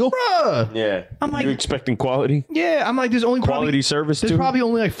 $5 meal? Bruh. Yeah. I'm like, you expecting quality? Yeah. I'm like, there's only quality service There's too? probably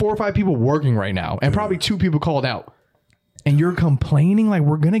only like 4 or 5 people working right now. And probably 2 people called out. And you're complaining? Like,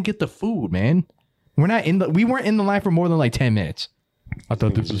 we're going to get the food, man. We weren't in the line for more than like 10 minutes. I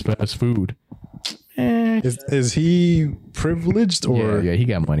thought this was fast food. Is he privileged or yeah, he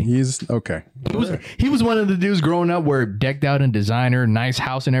got money. He's okay. He was one of the dudes growing up where decked out in designer, nice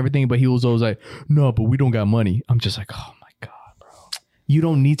house and everything, but he was always like, no, but we don't got money. I'm just like, oh my God, bro. You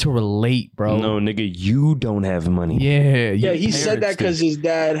don't need to relate, bro. No, nigga, you don't have money. Yeah, he said that because his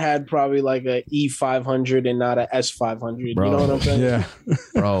dad had probably like a E500 and not a S500. Bro. You know what I'm saying? Yeah.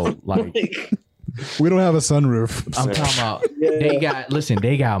 Bro, like we don't have a sunroof. I'm talking about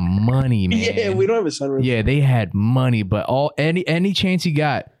they got money, man. Yeah, we don't have a sunroof. Yeah, they had money, but any chance he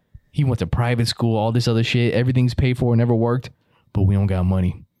got, he went to private school, all this other shit, everything's paid for, never worked, but we don't got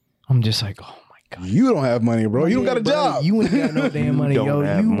money. I'm just like, oh my God. You don't have money, bro. You don't got a job. You ain't got no damn money, don't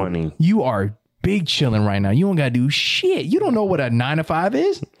have money. You are big chilling right now. You don't gotta do shit. You don't know what a 9 to 5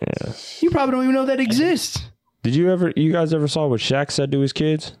 is. Yeah. You probably don't even know that exists. You guys ever saw what Shaq said to his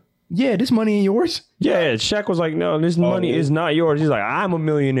kids? Yeah, this money ain't yours. Yeah, Shaq was like, no, this money is not yours. He's like, I'm a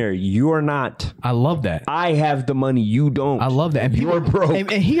millionaire. You're not. I love that. I have the money. You don't. I love that. And you're broke. And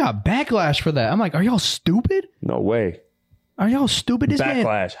he got backlash for that. I'm like, are y'all stupid? No way. Are y'all stupid?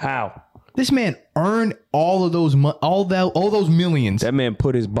 Backlash. How? This man earned all of those all those millions. That man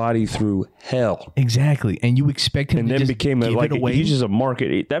put his body through hell. Exactly. And you expect him and to then just became give it away? He's just a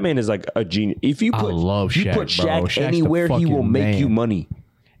market. That man is like a genius. If you put Shaq, put Shaq Shaq's anywhere, he will make man. you money.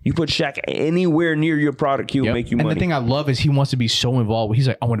 You put Shaq anywhere near your product, he'll make you money. And the thing I love is he wants to be so involved. He's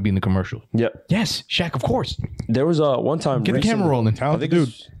like, I want to be in the commercial. Yep. Yes, Shaq, of course. There was one time. Get the camera rolling. I think it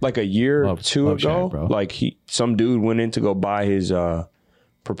was like a year or two ago. Shaq, like some dude went in to go buy his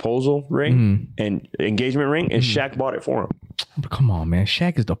proposal ring and engagement ring, and Shaq bought it for him. Come on, man.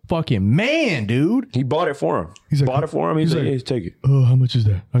 Shaq is the fucking man, dude. He bought it for him. He's like, bought it for him. He's like, hey, take it. Oh, how much is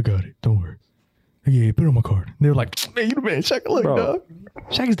that? I got it. Don't worry. Yeah, put it on my card. They were like, man, you the man. Shaq, look, dog.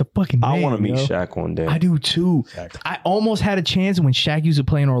 Shaq is the fucking man. I want to meet yo. Shaq one day. I do too. Shaq. I almost had a chance when Shaq used to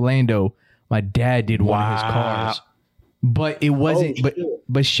play in Orlando. My dad did one of his cars, but it wasn't.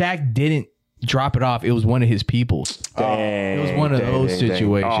 But Shaq didn't drop it off. It was one of his people's. Dang, it was one of those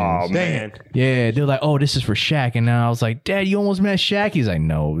situations. Oh man. Yeah, they're like, oh, this is for Shaq, and then I was like, Dad, you almost met Shaq. He's like,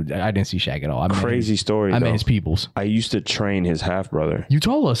 no, I didn't see Shaq at all. Crazy story. I met though. his peoples. I used to train his half brother. You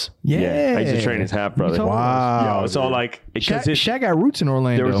told us. Yeah, I used to train his half brother. Wow. Yo, so like, Shaq got roots in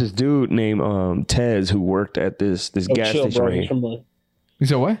Orlando. there was this dude named Tez who worked at this gas station. Right here. You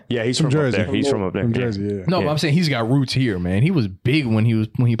said what? Yeah, he's from Jersey. up there. He's from up there. From Jersey, yeah. No, but I'm saying he's got roots here, man. He was big when he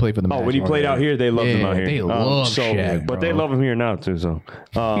played for the Magic. Oh, when he played out here, they loved him out here. They love Shaq, but bro. they love him here now too. So,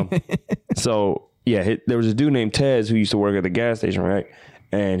 there was a dude named Tez who used to work at the gas station, right?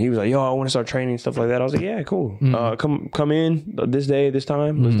 And he was like, "Yo, I want to start training stuff like that." I was like, "Yeah, cool. Come in this day, this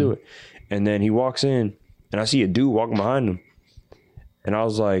time. Let's do it." And then he walks in, and I see a dude walking behind him, and I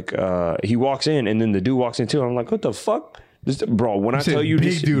was like, he walks in, and then the dude walks in too. I'm like, "What the fuck?" Bro, when I tell you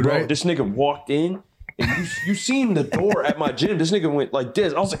this dude, bro, right? this nigga walked in and you seen the door at my gym. This nigga went like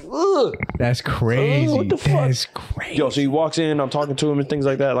this. I was like, ugh. That's crazy. What the fuck? That's crazy. Yo, so he walks in, I'm talking to him and things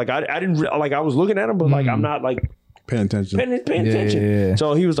like that. Like I didn't like I was looking at him, but like I'm not like Paying attention. paying attention. Yeah.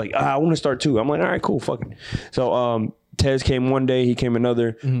 So he was like, I want to start too. I'm like, all right, cool, fuck it. So Tez came one day, he came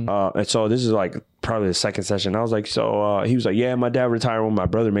another. And so this is like probably the second session. I was like, so he was like, yeah, my dad retired when my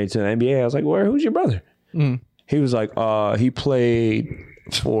brother made it to the NBA. I was like, who's your brother? He was like, he played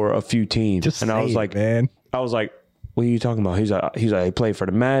for a few teams. And I was like, man. I was like, what are you talking about? He's like, he played for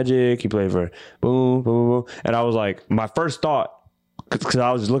the Magic. He played for boom, boom, boom, boom. And I was like, my first thought, because I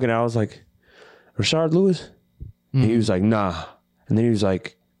was just looking at it, I was like, Rashard Lewis? And he was like, nah. And then he was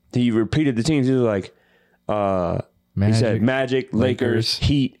like, he repeated the teams. He was like, he said Magic, Lakers,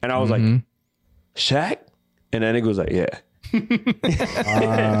 Heat. And I was like, Shaq? And that nigga was like, yeah.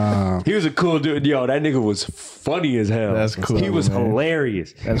 He was a cool dude. Yo, that nigga was funny as hell. That's cool. He was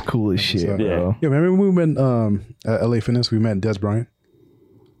hilarious. That's cool as shit, bro. Yeah, remember when we went at LA Fitness? We met Des Bryant.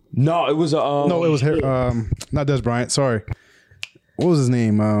 No, it was no, it was not Des Bryant. Sorry, what was his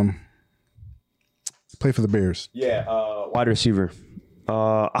name? Played for the Bears. Yeah, wide receiver.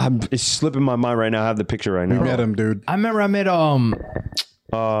 It's slipping my mind right now. I have the picture right now. We met him, dude. I remember I met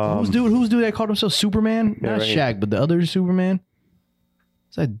who's dude that called himself Superman? Not right Shaq, but the other Superman.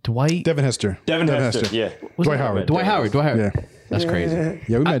 Is that Dwight? Devin Hester. Devin Hester. Yeah. Dwight Howard. Dwight Howard. Yeah. That's crazy.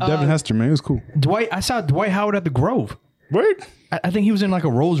 Yeah, we met Devin Hester, man. It was cool. I saw Dwight Howard at the Grove. Right? I think he was in like a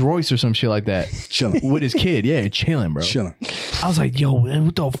Rolls Royce or some shit like that. Chilling. With his kid. Yeah, chilling, bro. Chilling. I was like, yo, man,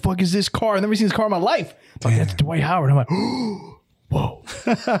 what the fuck is this car? I've never seen this car in my life. It's like, that's Dwight Howard. I'm like, whoa.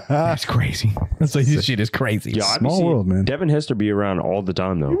 That's crazy. That's like, this shit is crazy. Yo, Small world, man. Devin Hester be around all the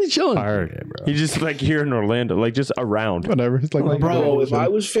time though. He be chilling. I heard, bro. He's just like here in Orlando, like just around. Whatever. It's like, Bro, if I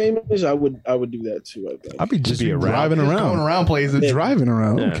was famous, I would do that too. I think. I'd be just be around. driving around. Going around places. Driving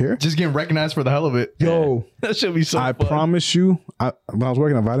around. I Yeah. don't care. Just getting recognized for the hell of it. Yo, That should be so I fun. promise you, when I was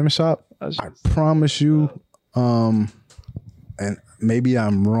working at a vitamin shop, I promise you, and maybe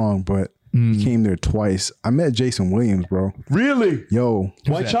I'm wrong, but he came there twice. I met Jason Williams, bro. Really? Yo,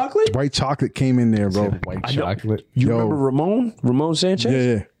 White chocolate? White chocolate came in there, bro. White chocolate. You Yo. remember Ramon Sanchez?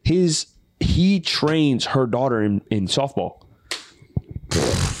 Yeah, yeah. He trains her daughter in softball.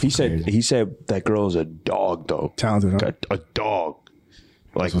 He said that girl is a dog though. Talented, huh? A dog.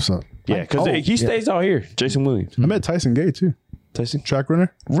 Like That's what's up. yeah, because he stays out here. Jason Williams. I met Tyson Gay too. Tyson? Track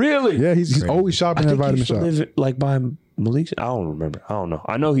runner. Really? Yeah, he's always shopping at a I think he vitamin used to shop. live like by Malik. I don't remember. I don't know.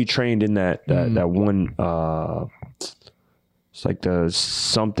 I know he trained in that one. It's like the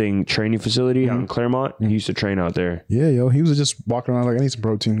something training facility out in Claremont. He used to train out there. Yeah, yo, he was just walking around like, I need some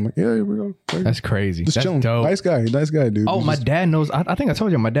protein. I'm like, yeah, here we go. That's crazy. Just That's chilling. dope. Nice guy, dude. Oh, He's my just- dad knows. I think I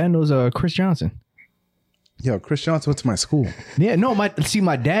told you. My dad knows Chris Johnson. Yo, Chris Johnson went to my school. Yeah, no, my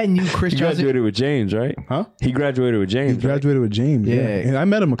dad knew Chris He Johnson. graduated with James, right? Huh? He graduated with James. He graduated with James. Yeah. Yeah. And I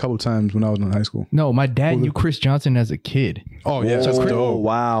met him a couple times when I was in high school. No, my dad knew Chris Johnson as a kid. Oh, yeah. So That's Chris- dope.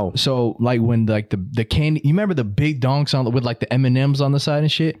 Wow. So like when like the candy, you remember the big donks on with like the M&Ms on the side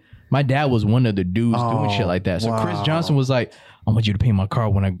and shit? My dad was one of the dudes doing shit like that. So Chris wow. Johnson was like, I want you to paint my car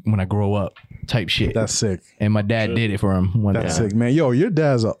when I grow up, type shit. That's sick. And my dad did it for him one That's time. sick, man. Yo, your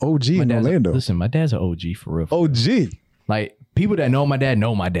dad's an OG in Orlando. Listen, my dad's an OG for real. OG. Like people that know my dad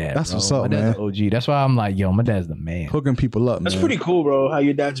know my dad. That's bro. what's up, my dad's man. an OG. That's why I'm like, yo, my dad's the man, Hooking people up, That's man. pretty cool, bro. How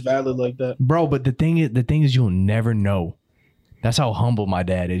your dad's valid like that. bro. But the thing is, you'll never know. That's how humble my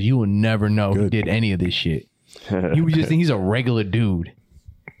dad is. You will never know he Good. did any of this shit. You would just think he's a regular dude.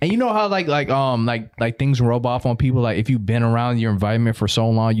 And you know how like things rub off on people. Like if you've been around your environment for so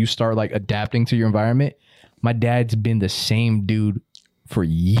long, you start like adapting to your environment. My dad's been the same dude for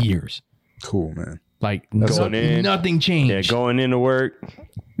years. Cool, man. Like nothing changed. Yeah, going into work.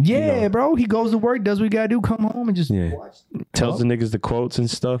 Yeah, bro. He goes to work, does what he gotta do, come home and just tells the niggas the quotes and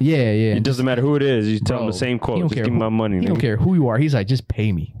stuff. Yeah. It doesn't matter who it is. You tell them the same quote. Just give me my money. He don't care who you are. He's like, just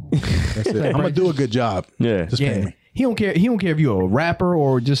pay me. That's it. I'm gonna do a good job. Yeah. Just pay me. He don't care. He don't care if you're a rapper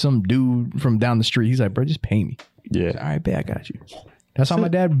or just some dude from down the street. He's like, bro, just pay me. Yeah. Like, all right, bet I got you. That's how my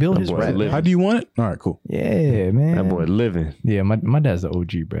dad built his rap. How do you want it? All right, cool. Yeah, man. That boy living. Yeah, my dad's the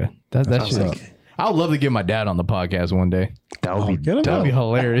OG, bro. That's shit. I would love to get my dad on the podcast one day. That would be that'd be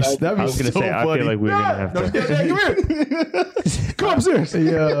hilarious. That'd be I was gonna so say, funny. I feel like we're gonna have to. Come upstairs.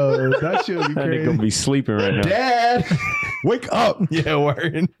 Yo, that should be That crazy. nigga gonna be sleeping right now. Dad, wake up. Yeah,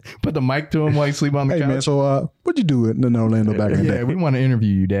 word. Put the mic to him while he sleep on the couch. Man, so what'd you do in Orlando back in the day? Yeah, we want to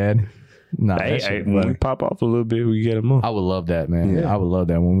interview you, Dad. Nah, Hey, when we pop off a little bit, we get him on. I would love that, man. Yeah. I would love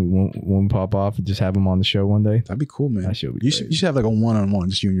that when we pop off and just have him on the show one day. That'd be cool, man. That should be you should have like a one-on-one,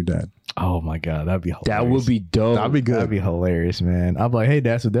 just you and your dad. Oh my god, that'd be hilarious. That would be dope. That'd be good. That'd be hilarious, man. I'm like, hey,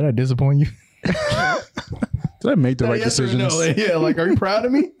 Dad, so did I disappoint you? Did I make the right Yes or decisions? no? Yeah, like, are you proud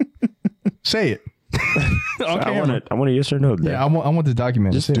of me? Say it. I want a yes or no. Yeah, I want the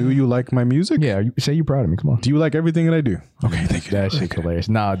document. Just do you like my music? Yeah, say you're proud of me. Come on. Do you like everything that I do? Okay, thank you. That shit's hilarious.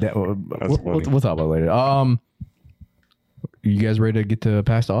 Nah, we'll talk about it later. You guys ready to get to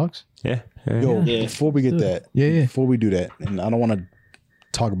Past the Aux? Yeah. Yo, before we get that, before we do that, and I don't want to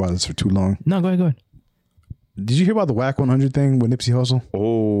talk about this for too long. No, go ahead. Did you hear about the Whack 100 thing with Nipsey Hussle?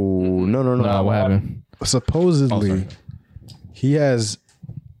 Oh, no. Nah, what happened? Supposedly, he has.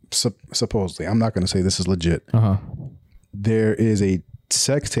 Supposedly, I'm not going to say this is legit. There is a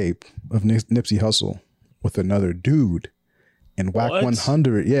sex tape of Nipsey Hussle with another dude, and Whack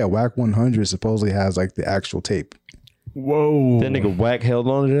 100. Yeah, Whack 100 supposedly has like the actual tape. Whoa! That nigga Whack held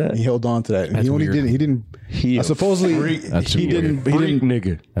on to that. He held on to that. And That's he only weird. didn't. Supposedly, That's he weird. didn't.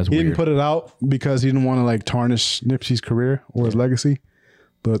 Nigga. That's He weird. didn't put it out because he didn't want to like tarnish Nipsey's career or his legacy.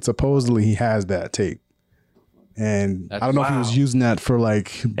 But supposedly he has that tape. And I don't know if he was using that for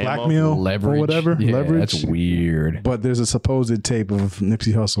like blackmail leverage or whatever. Yeah, leverage. That's weird. But there's a supposed tape of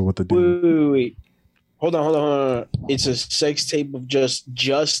Nipsey Hussle with the dude. Wait. Hold on. It's a sex tape of just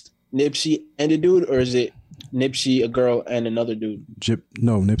Nipsey and a dude, or is it Nipsey, a girl, and another dude?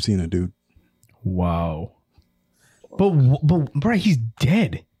 No, Nipsey and a dude. Wow. But bro, he's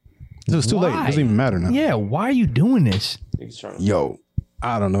dead. So it's too late. It doesn't even matter now. Yeah, why are you doing this? Yo,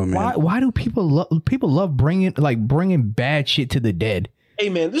 I don't know, man. Why do people love bringing bad shit to the dead? Hey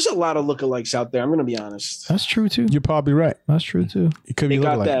man, there's a lot of lookalikes out there. I'm gonna be honest. That's true too. You're probably right. That's true too. It could They be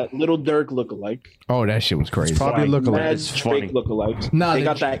got lookalike. that Little Dirk lookalike. Oh, that shit was crazy. It's probably a lookalike. Mad It's Drake funny. lookalikes. Nah, they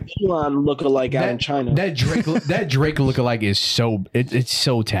that- got that Elon lookalike out in China. That Drake lookalike is so it's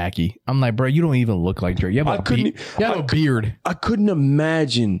so tacky. I'm like, bro, you don't even look like Drake. You have a beard. I couldn't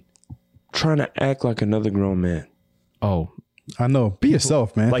imagine trying to act like another grown man. Oh, I know. Be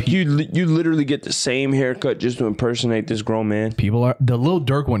yourself, man. Like you literally get the same haircut just to impersonate this grown man. people are the Lil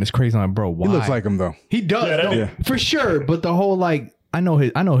Durk one is crazy. I'm like, bro, why? he looks like him though. He does, for sure. But the whole like, I know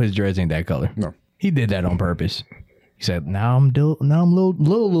his dreads ain't that color. No. He did that on purpose. He said, now I'm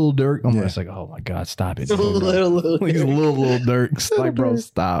little Dirk. I'm just like, oh my god, stop it. He's little Dirk. It's like, bro,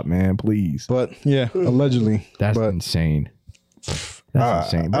 stop, man, please. But yeah, allegedly. That's but insane.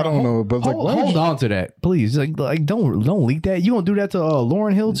 That's insane. I don't know, but like, hold on to that, please. Like don't leak that. You gonna do that to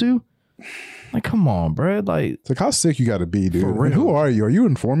Lauryn Hill too? Like, come on, bro. Like, it's like how sick you got to be, dude. real. And who are you? Are you an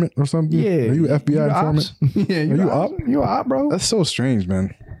informant or something? yeah, Are you FBI informant? Yeah, Are you op? You op, bro? That's so strange,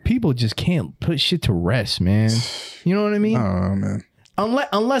 man. People just can't put shit to rest, man. You know what I mean? I don't know, man.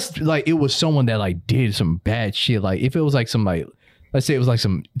 Unless like it was someone that like did some bad shit. Like if it was like somebody, let's say it was like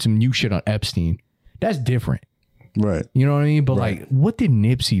some new shit on Epstein, that's different. Right. You know what I mean? But Right. like, what did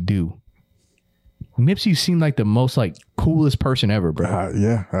Nipsey do? Nipsey seemed like the most like coolest person ever, bro.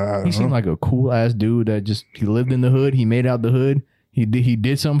 He seemed like a cool ass dude that just he lived in the hood. He made out the hood. He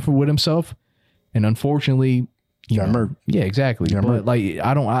did something with himself, and unfortunately, got murked. Yeah, exactly. Got But murked. like,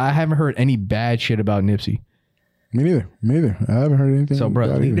 I haven't heard any bad shit about Nipsey. Me neither. I haven't heard anything. So, bro,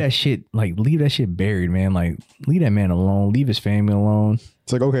 about leave either. that shit. Like, leave that shit buried, man. Like, leave that man alone. Leave his family alone.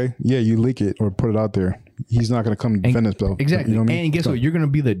 It's like, okay, yeah, you leak it or put it out there. He's not going to come defend himself. Exactly. You know what I mean? And guess So- what? You're gonna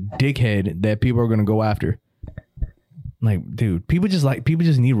be the dickhead that people are gonna go after. Like, dude, people just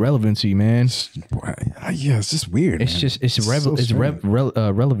need relevancy, man. Yeah, it's just weird. It's man. just it's so strange.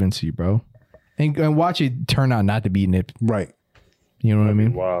 relevancy, bro. And watch it turn out not to be Nip. Right. You know what I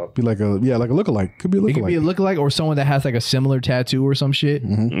mean? Wow. Be like a lookalike. Could be a lookalike. It could be a lookalike or someone that has like a similar tattoo or some shit.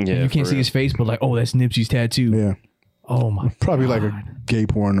 Mm-hmm. Yeah, you can't see his face, but like, oh, that's Nipsey's tattoo. Yeah. Oh my. Probably God. like a gay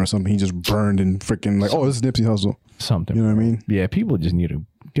porn or something. He just burned and freaking like, oh, this is Nipsey Hussle. Something. You know what I mean? Yeah, people just need to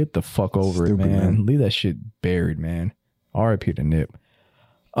get the fuck over Stupid, it, man. man. Leave that shit buried, man. R.I.P. to Nip.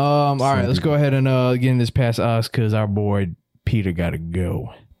 All right, let's go ahead and get in this past us because our boy Peter gotta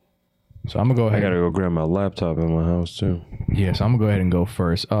go. So I'm gonna go ahead. I gotta go grab my laptop in my house too. Yeah, so I'm gonna go ahead and go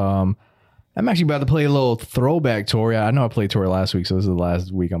first. I'm actually about to play a little throwback Tory. I know I played Tory last week, so this is the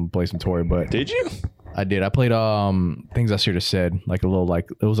last week I'm gonna play some Tory. But did you? I did. I played things I should have said. Like a little like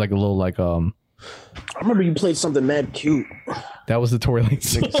it was like a little like I remember you played something mad cute. That was the Tory Lane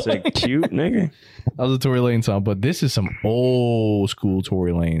song. Nigga said cute, nigga. That was a Tory Lane song, but this is some old school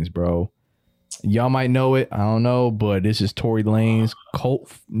Tory Lanez, bro. Y'all might know it. I don't know, but this is Tory Lanez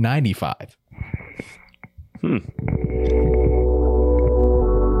Colt 95.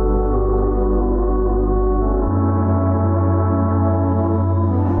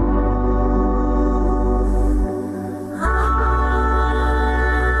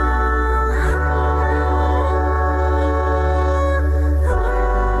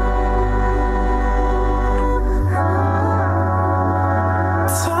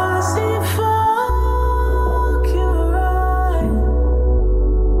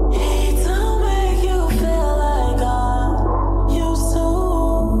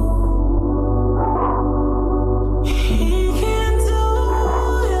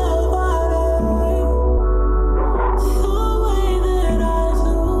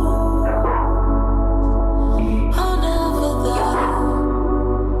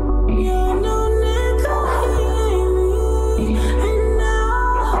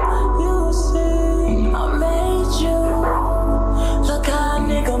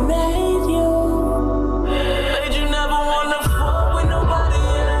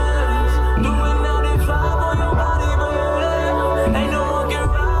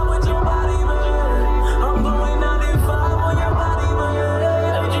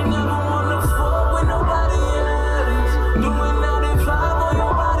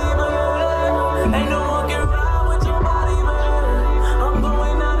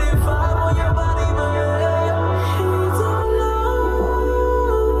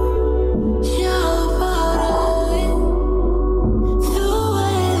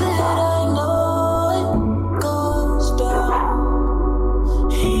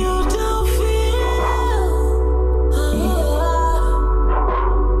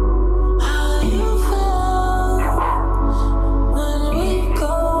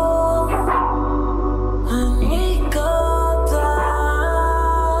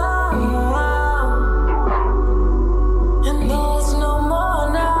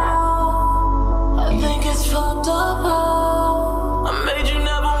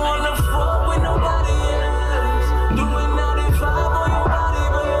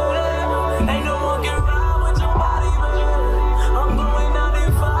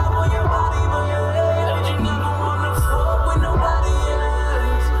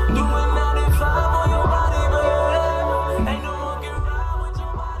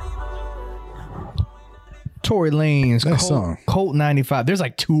 Tory Lanez Nice song. Colt 95. There's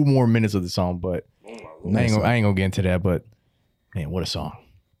like 2 more minutes of the song, but Nice I ain't gonna get into that. But man, what a song!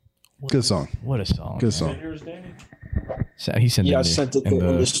 Good song. What a song! Good song. So he sent Yeah, I it sent it in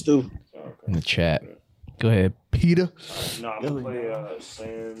in the stew. in the chat. Go ahead, Peter. Nah, I'm gonna play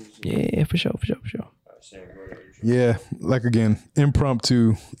Sam's. Yeah, for sure. Yeah, like again,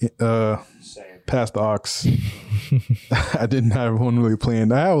 impromptu, past the aux. I didn't have one really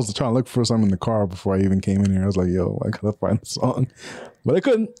playing. I was trying to look for something in the car before I even came in here. I was like, yo, I gotta find a song. But I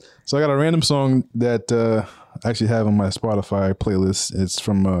couldn't. So I got a random song that I actually have on my Spotify playlist. It's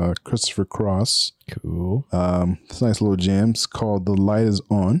from Christopher Cross. Cool. It's a nice little jam. It's called The Light Is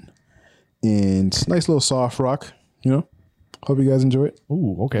On. And it's a nice little soft rock, you know. Hope you guys enjoy it.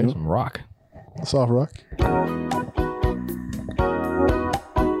 Ooh, okay. Some rock. Soft rock.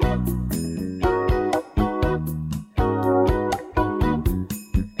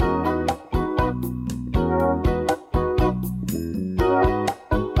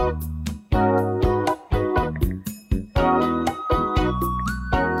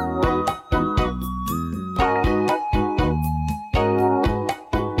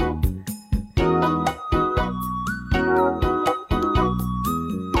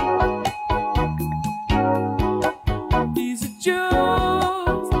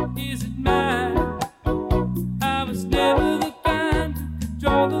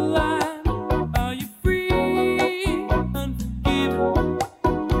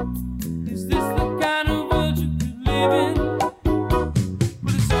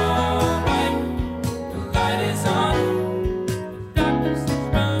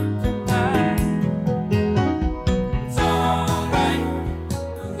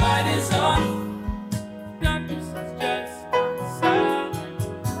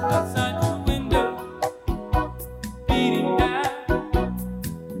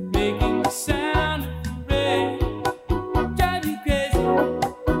 making the sound of the rain. Drive you crazy,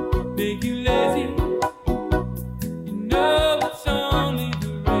 make you lazy. You know it's only the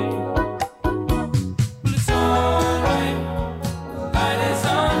rain. Well, it's alright, the light is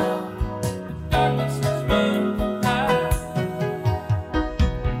on, the darkness is running high.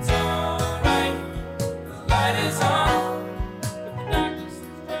 It's alright, the light is on, but the darkness is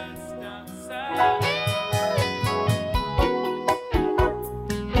just outside.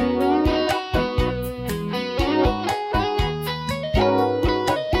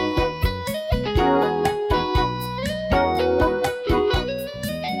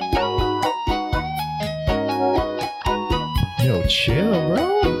 Yo, chill,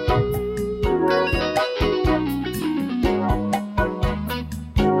 bro.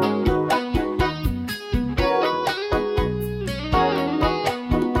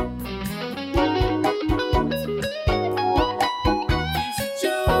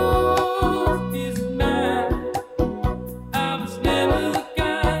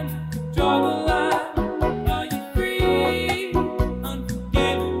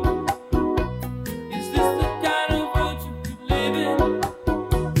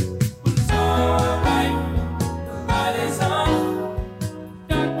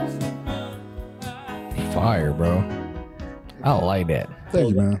 Fire, bro. I don't like that. Thank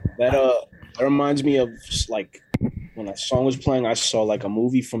you, man. That reminds me of like when that song was playing, I saw like a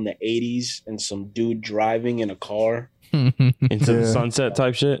movie from the 80s and some dude driving in a car. Into the sunset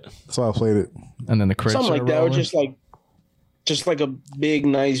type shit. That's why I played it. And then the credits Something like that, or just like a big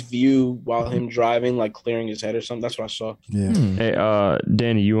nice view while him driving, like clearing his head or something. That's what I saw. Yeah. Hey,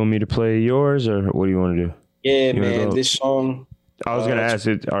 Danny, you want me to play yours or what do you want to do? Yeah, You wanna man. go? This song. I was gonna ask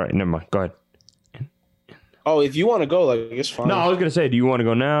it. All right, never mind. Go ahead. Oh, if you want to go, like it's fine. No, I was gonna say, do you want to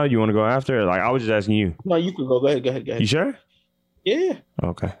go now? Do you want to go after? Like, I was just asking you. No, you can go. Go ahead. You sure? Yeah.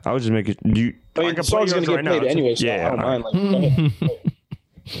 Okay. I was just making. Do you? I mean, the song's gonna get played anyway, so I don't mind. Like, go ahead.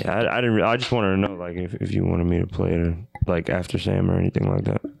 Yeah, I didn't. I just wanted to know, like, if you wanted me to play it, like after Sam or anything like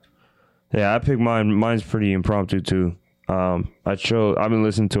that. Yeah, I picked mine. Mine's pretty impromptu too. I've been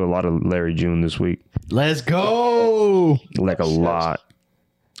listening to a lot of Larry June this week. Let's go. Like a lot.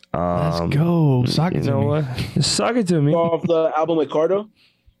 Let's go. Sock it you to know me. what? Suck it to me. Off the album with Cardo.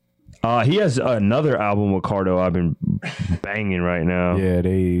 He has another album with Cardo I've been banging right now. Yeah,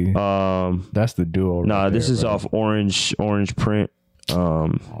 they. That's the duo. Nah, right this there, is bro. off Orange Print. Oh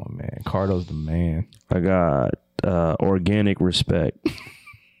man, Cardo's the man. I got Organic Respect.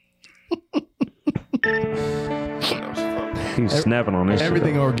 He's snapping on this.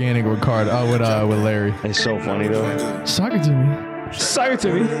 Everything organic with Cardo. Oh, with Larry. It's so funny though. Suck it to me. Suck it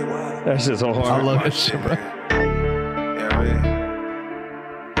to me. That's just so hard. I love that shit, bro.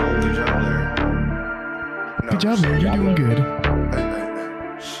 Good job, man. You're doing good.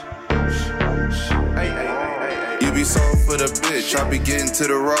 You be sold for the bitch, I be getting to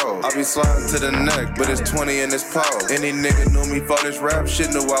the road. I be sliding to the neck, but it's 20 in this pole. Any nigga knew me for this rap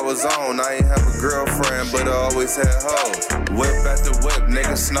shit, knew I was on. I ain't have a girlfriend, but I always had hoes. Whip at the whip,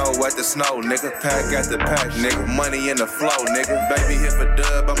 nigga, snow at the snow, nigga. Pack at the pack, nigga. Money in the flow, nigga. Baby hit for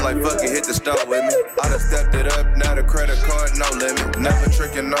dub, I'm like, fuck it, hit the stove with me. I done stepped it up, now the credit card, no limit. Never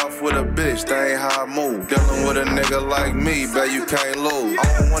tricking off with a bitch, that ain't how I move. Dealing with a nigga like me, bet you can't lose. I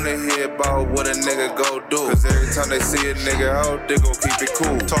don't wanna hear about what a nigga go do, cause every time they see a nigga out, they gon' keep it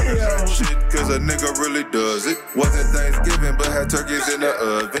cool. Talking that shit, cause a nigga really does it. Wasn't Thanksgiving, but had turkeys in the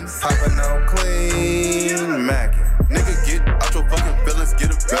oven. Popping out clean, mackin'. Nigga, get out your fucking feelings, get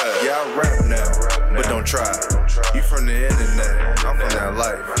a bag. Yeah, I rap now, but don't try. You from the internet, I'm from that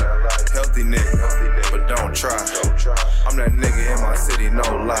life. Healthy nigga, but don't try. I'm that nigga in my city, no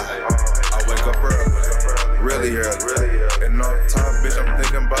lie. I wake up early, really early. And all the time, bitch, I'm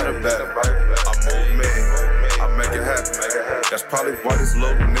thinking about it better. I move me, I make it happen. That's probably why this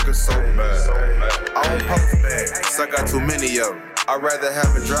little nigga so mad. I don't post bands, I got too many of them. I'd rather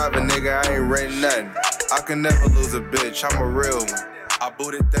have a driver, nigga, I ain't renting nothing. I can never lose a bitch, I'm a real one. I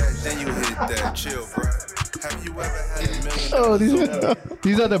booted that, then you hit that. Chill, bro. Have you ever had a million? Oh,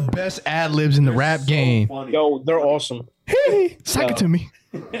 these are the best ad libs in the rap game. Yo, they're awesome. Hey, suck it to me.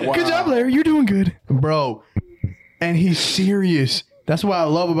 Good job, Larry. You're doing good, bro. And he's serious. That's what I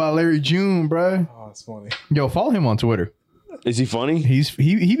love about Larry June, bro. Oh, it's funny. Yo, follow him on Twitter. Is he funny?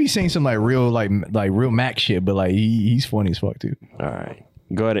 He be saying some like real Mac shit, but like he's funny as fuck too. All right,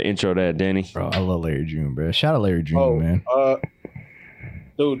 go ahead and intro that, Danny. Bro, I love Larry June, bro. Shout out Larry June, man.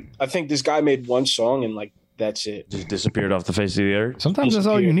 Dude, I think this guy made one song and like that's it. Just disappeared off the face of the earth. Sometimes that's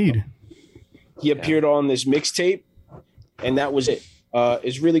all you need. He appeared on this mixtape, and that was it.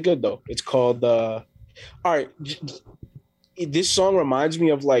 It's really good though. It's called all right. this song reminds me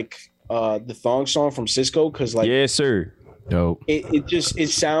of like the thong song from Cisco because like yes sir, dope. It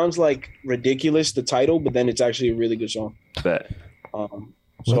sounds like ridiculous the title, but then it's actually a really good song. Bet.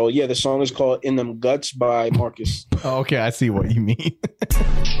 So yeah, the song is called "In Them Guts" by Marcus. Oh, okay, I see what you mean.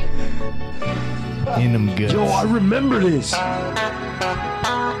 In them guts. Yo, I remember this. We're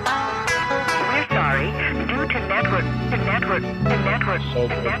sorry. Due to network.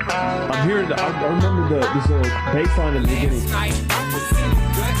 I'm hearing. I remember this bass line in the beginning.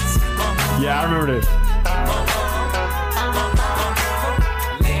 Yeah, I remember this.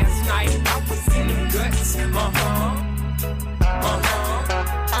 Last night I was in the guts.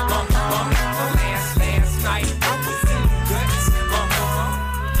 Last night I was in the guts. Last night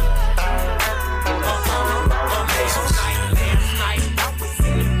I was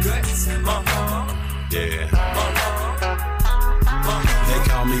in the guts. Yeah. They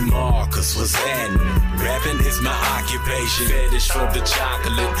call me Marcus, what's happening? Rapping is my occupation. Fetish for the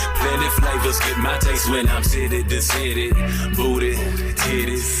chocolate. Plenty flavors get my taste when I'm city to city. Booty,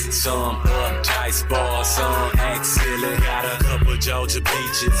 titties, some uptight bars, some act silly. Got a couple Georgia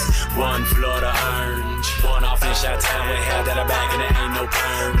peaches, one Florida orange, one off in Chi-Town with hair that I back and there ain't no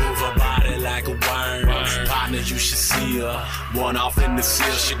perm. Move her body like a worm. Partner, you should see her. One off in the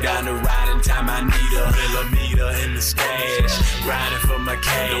seal, she down the ride in time I need her. Millimeter in the stash, grinding for my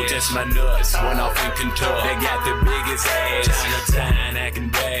cash. Don't test my nuts, one off in Kentucky. They got the biggest ass. Chinatown acting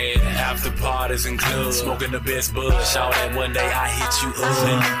bad. After parties and clubs, smoking the best bud. Shout that one day I hit you up,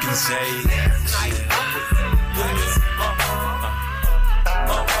 then you can say. Last night I was in the guts.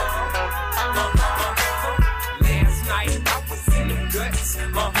 Last night I was in the guts.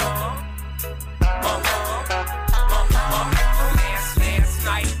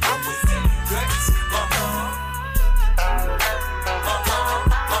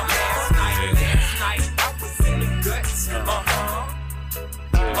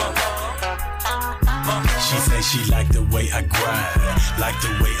 She say she like the way I grind, like the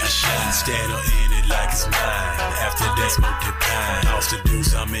way I shine. Stand her in it like it's mine. After that, smoke the pine. Toss the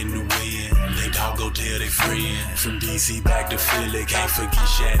deuce, I'm in the wind. They dog go tell they friend. From DC back to Philly, can't forget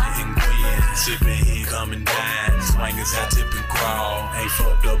Shannon and Gwen. Sipping here, coming down. Swingers, I tip and crawl. Ain't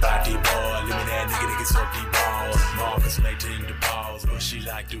fucked up by D-boy. Limit that nigga suck D-balls. Marcus may tend to balls, but she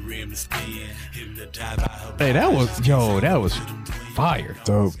like the rim to spin. Hypnotized by her. Hey, that was fire.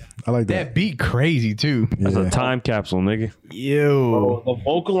 Dope. I like that. That beat crazy too. That's a time capsule, nigga. Yo. The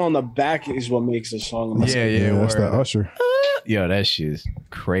vocal on the back is what makes the song amazing. Yeah, That's the Usher. Yo, that shit is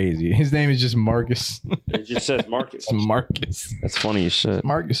crazy. His name is just Marcus. It just says Marcus. Marcus. That's funny as shit.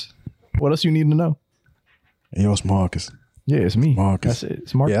 Marcus. What else you need to know? Yo, it's Marcus. Yeah, it's me. Marcus. That's it.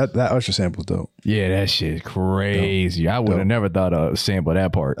 It's Marcus. Yeah, that Usher sample's dope. Yeah, that shit is crazy. I would have never thought of sample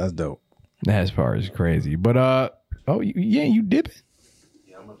that part. That's dope. That part is crazy. But you dipping?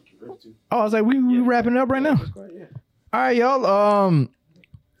 Oh, I was like, we wrapping it up right now. All right, y'all.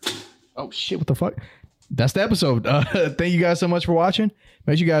 Oh shit, what the fuck? That's the episode. Thank you guys so much for watching.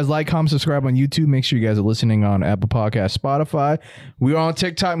 Make sure you guys like, comment, subscribe on YouTube. Make sure you guys are listening on Apple Podcasts, Spotify. We are on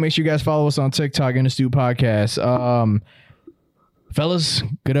TikTok. Make sure you guys follow us on TikTok, In the Stew Podcast. Fellas,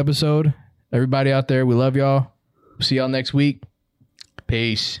 good episode. Everybody out there, we love y'all. See y'all next week.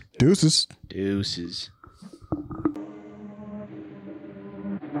 Peace. Deuces. Deuces.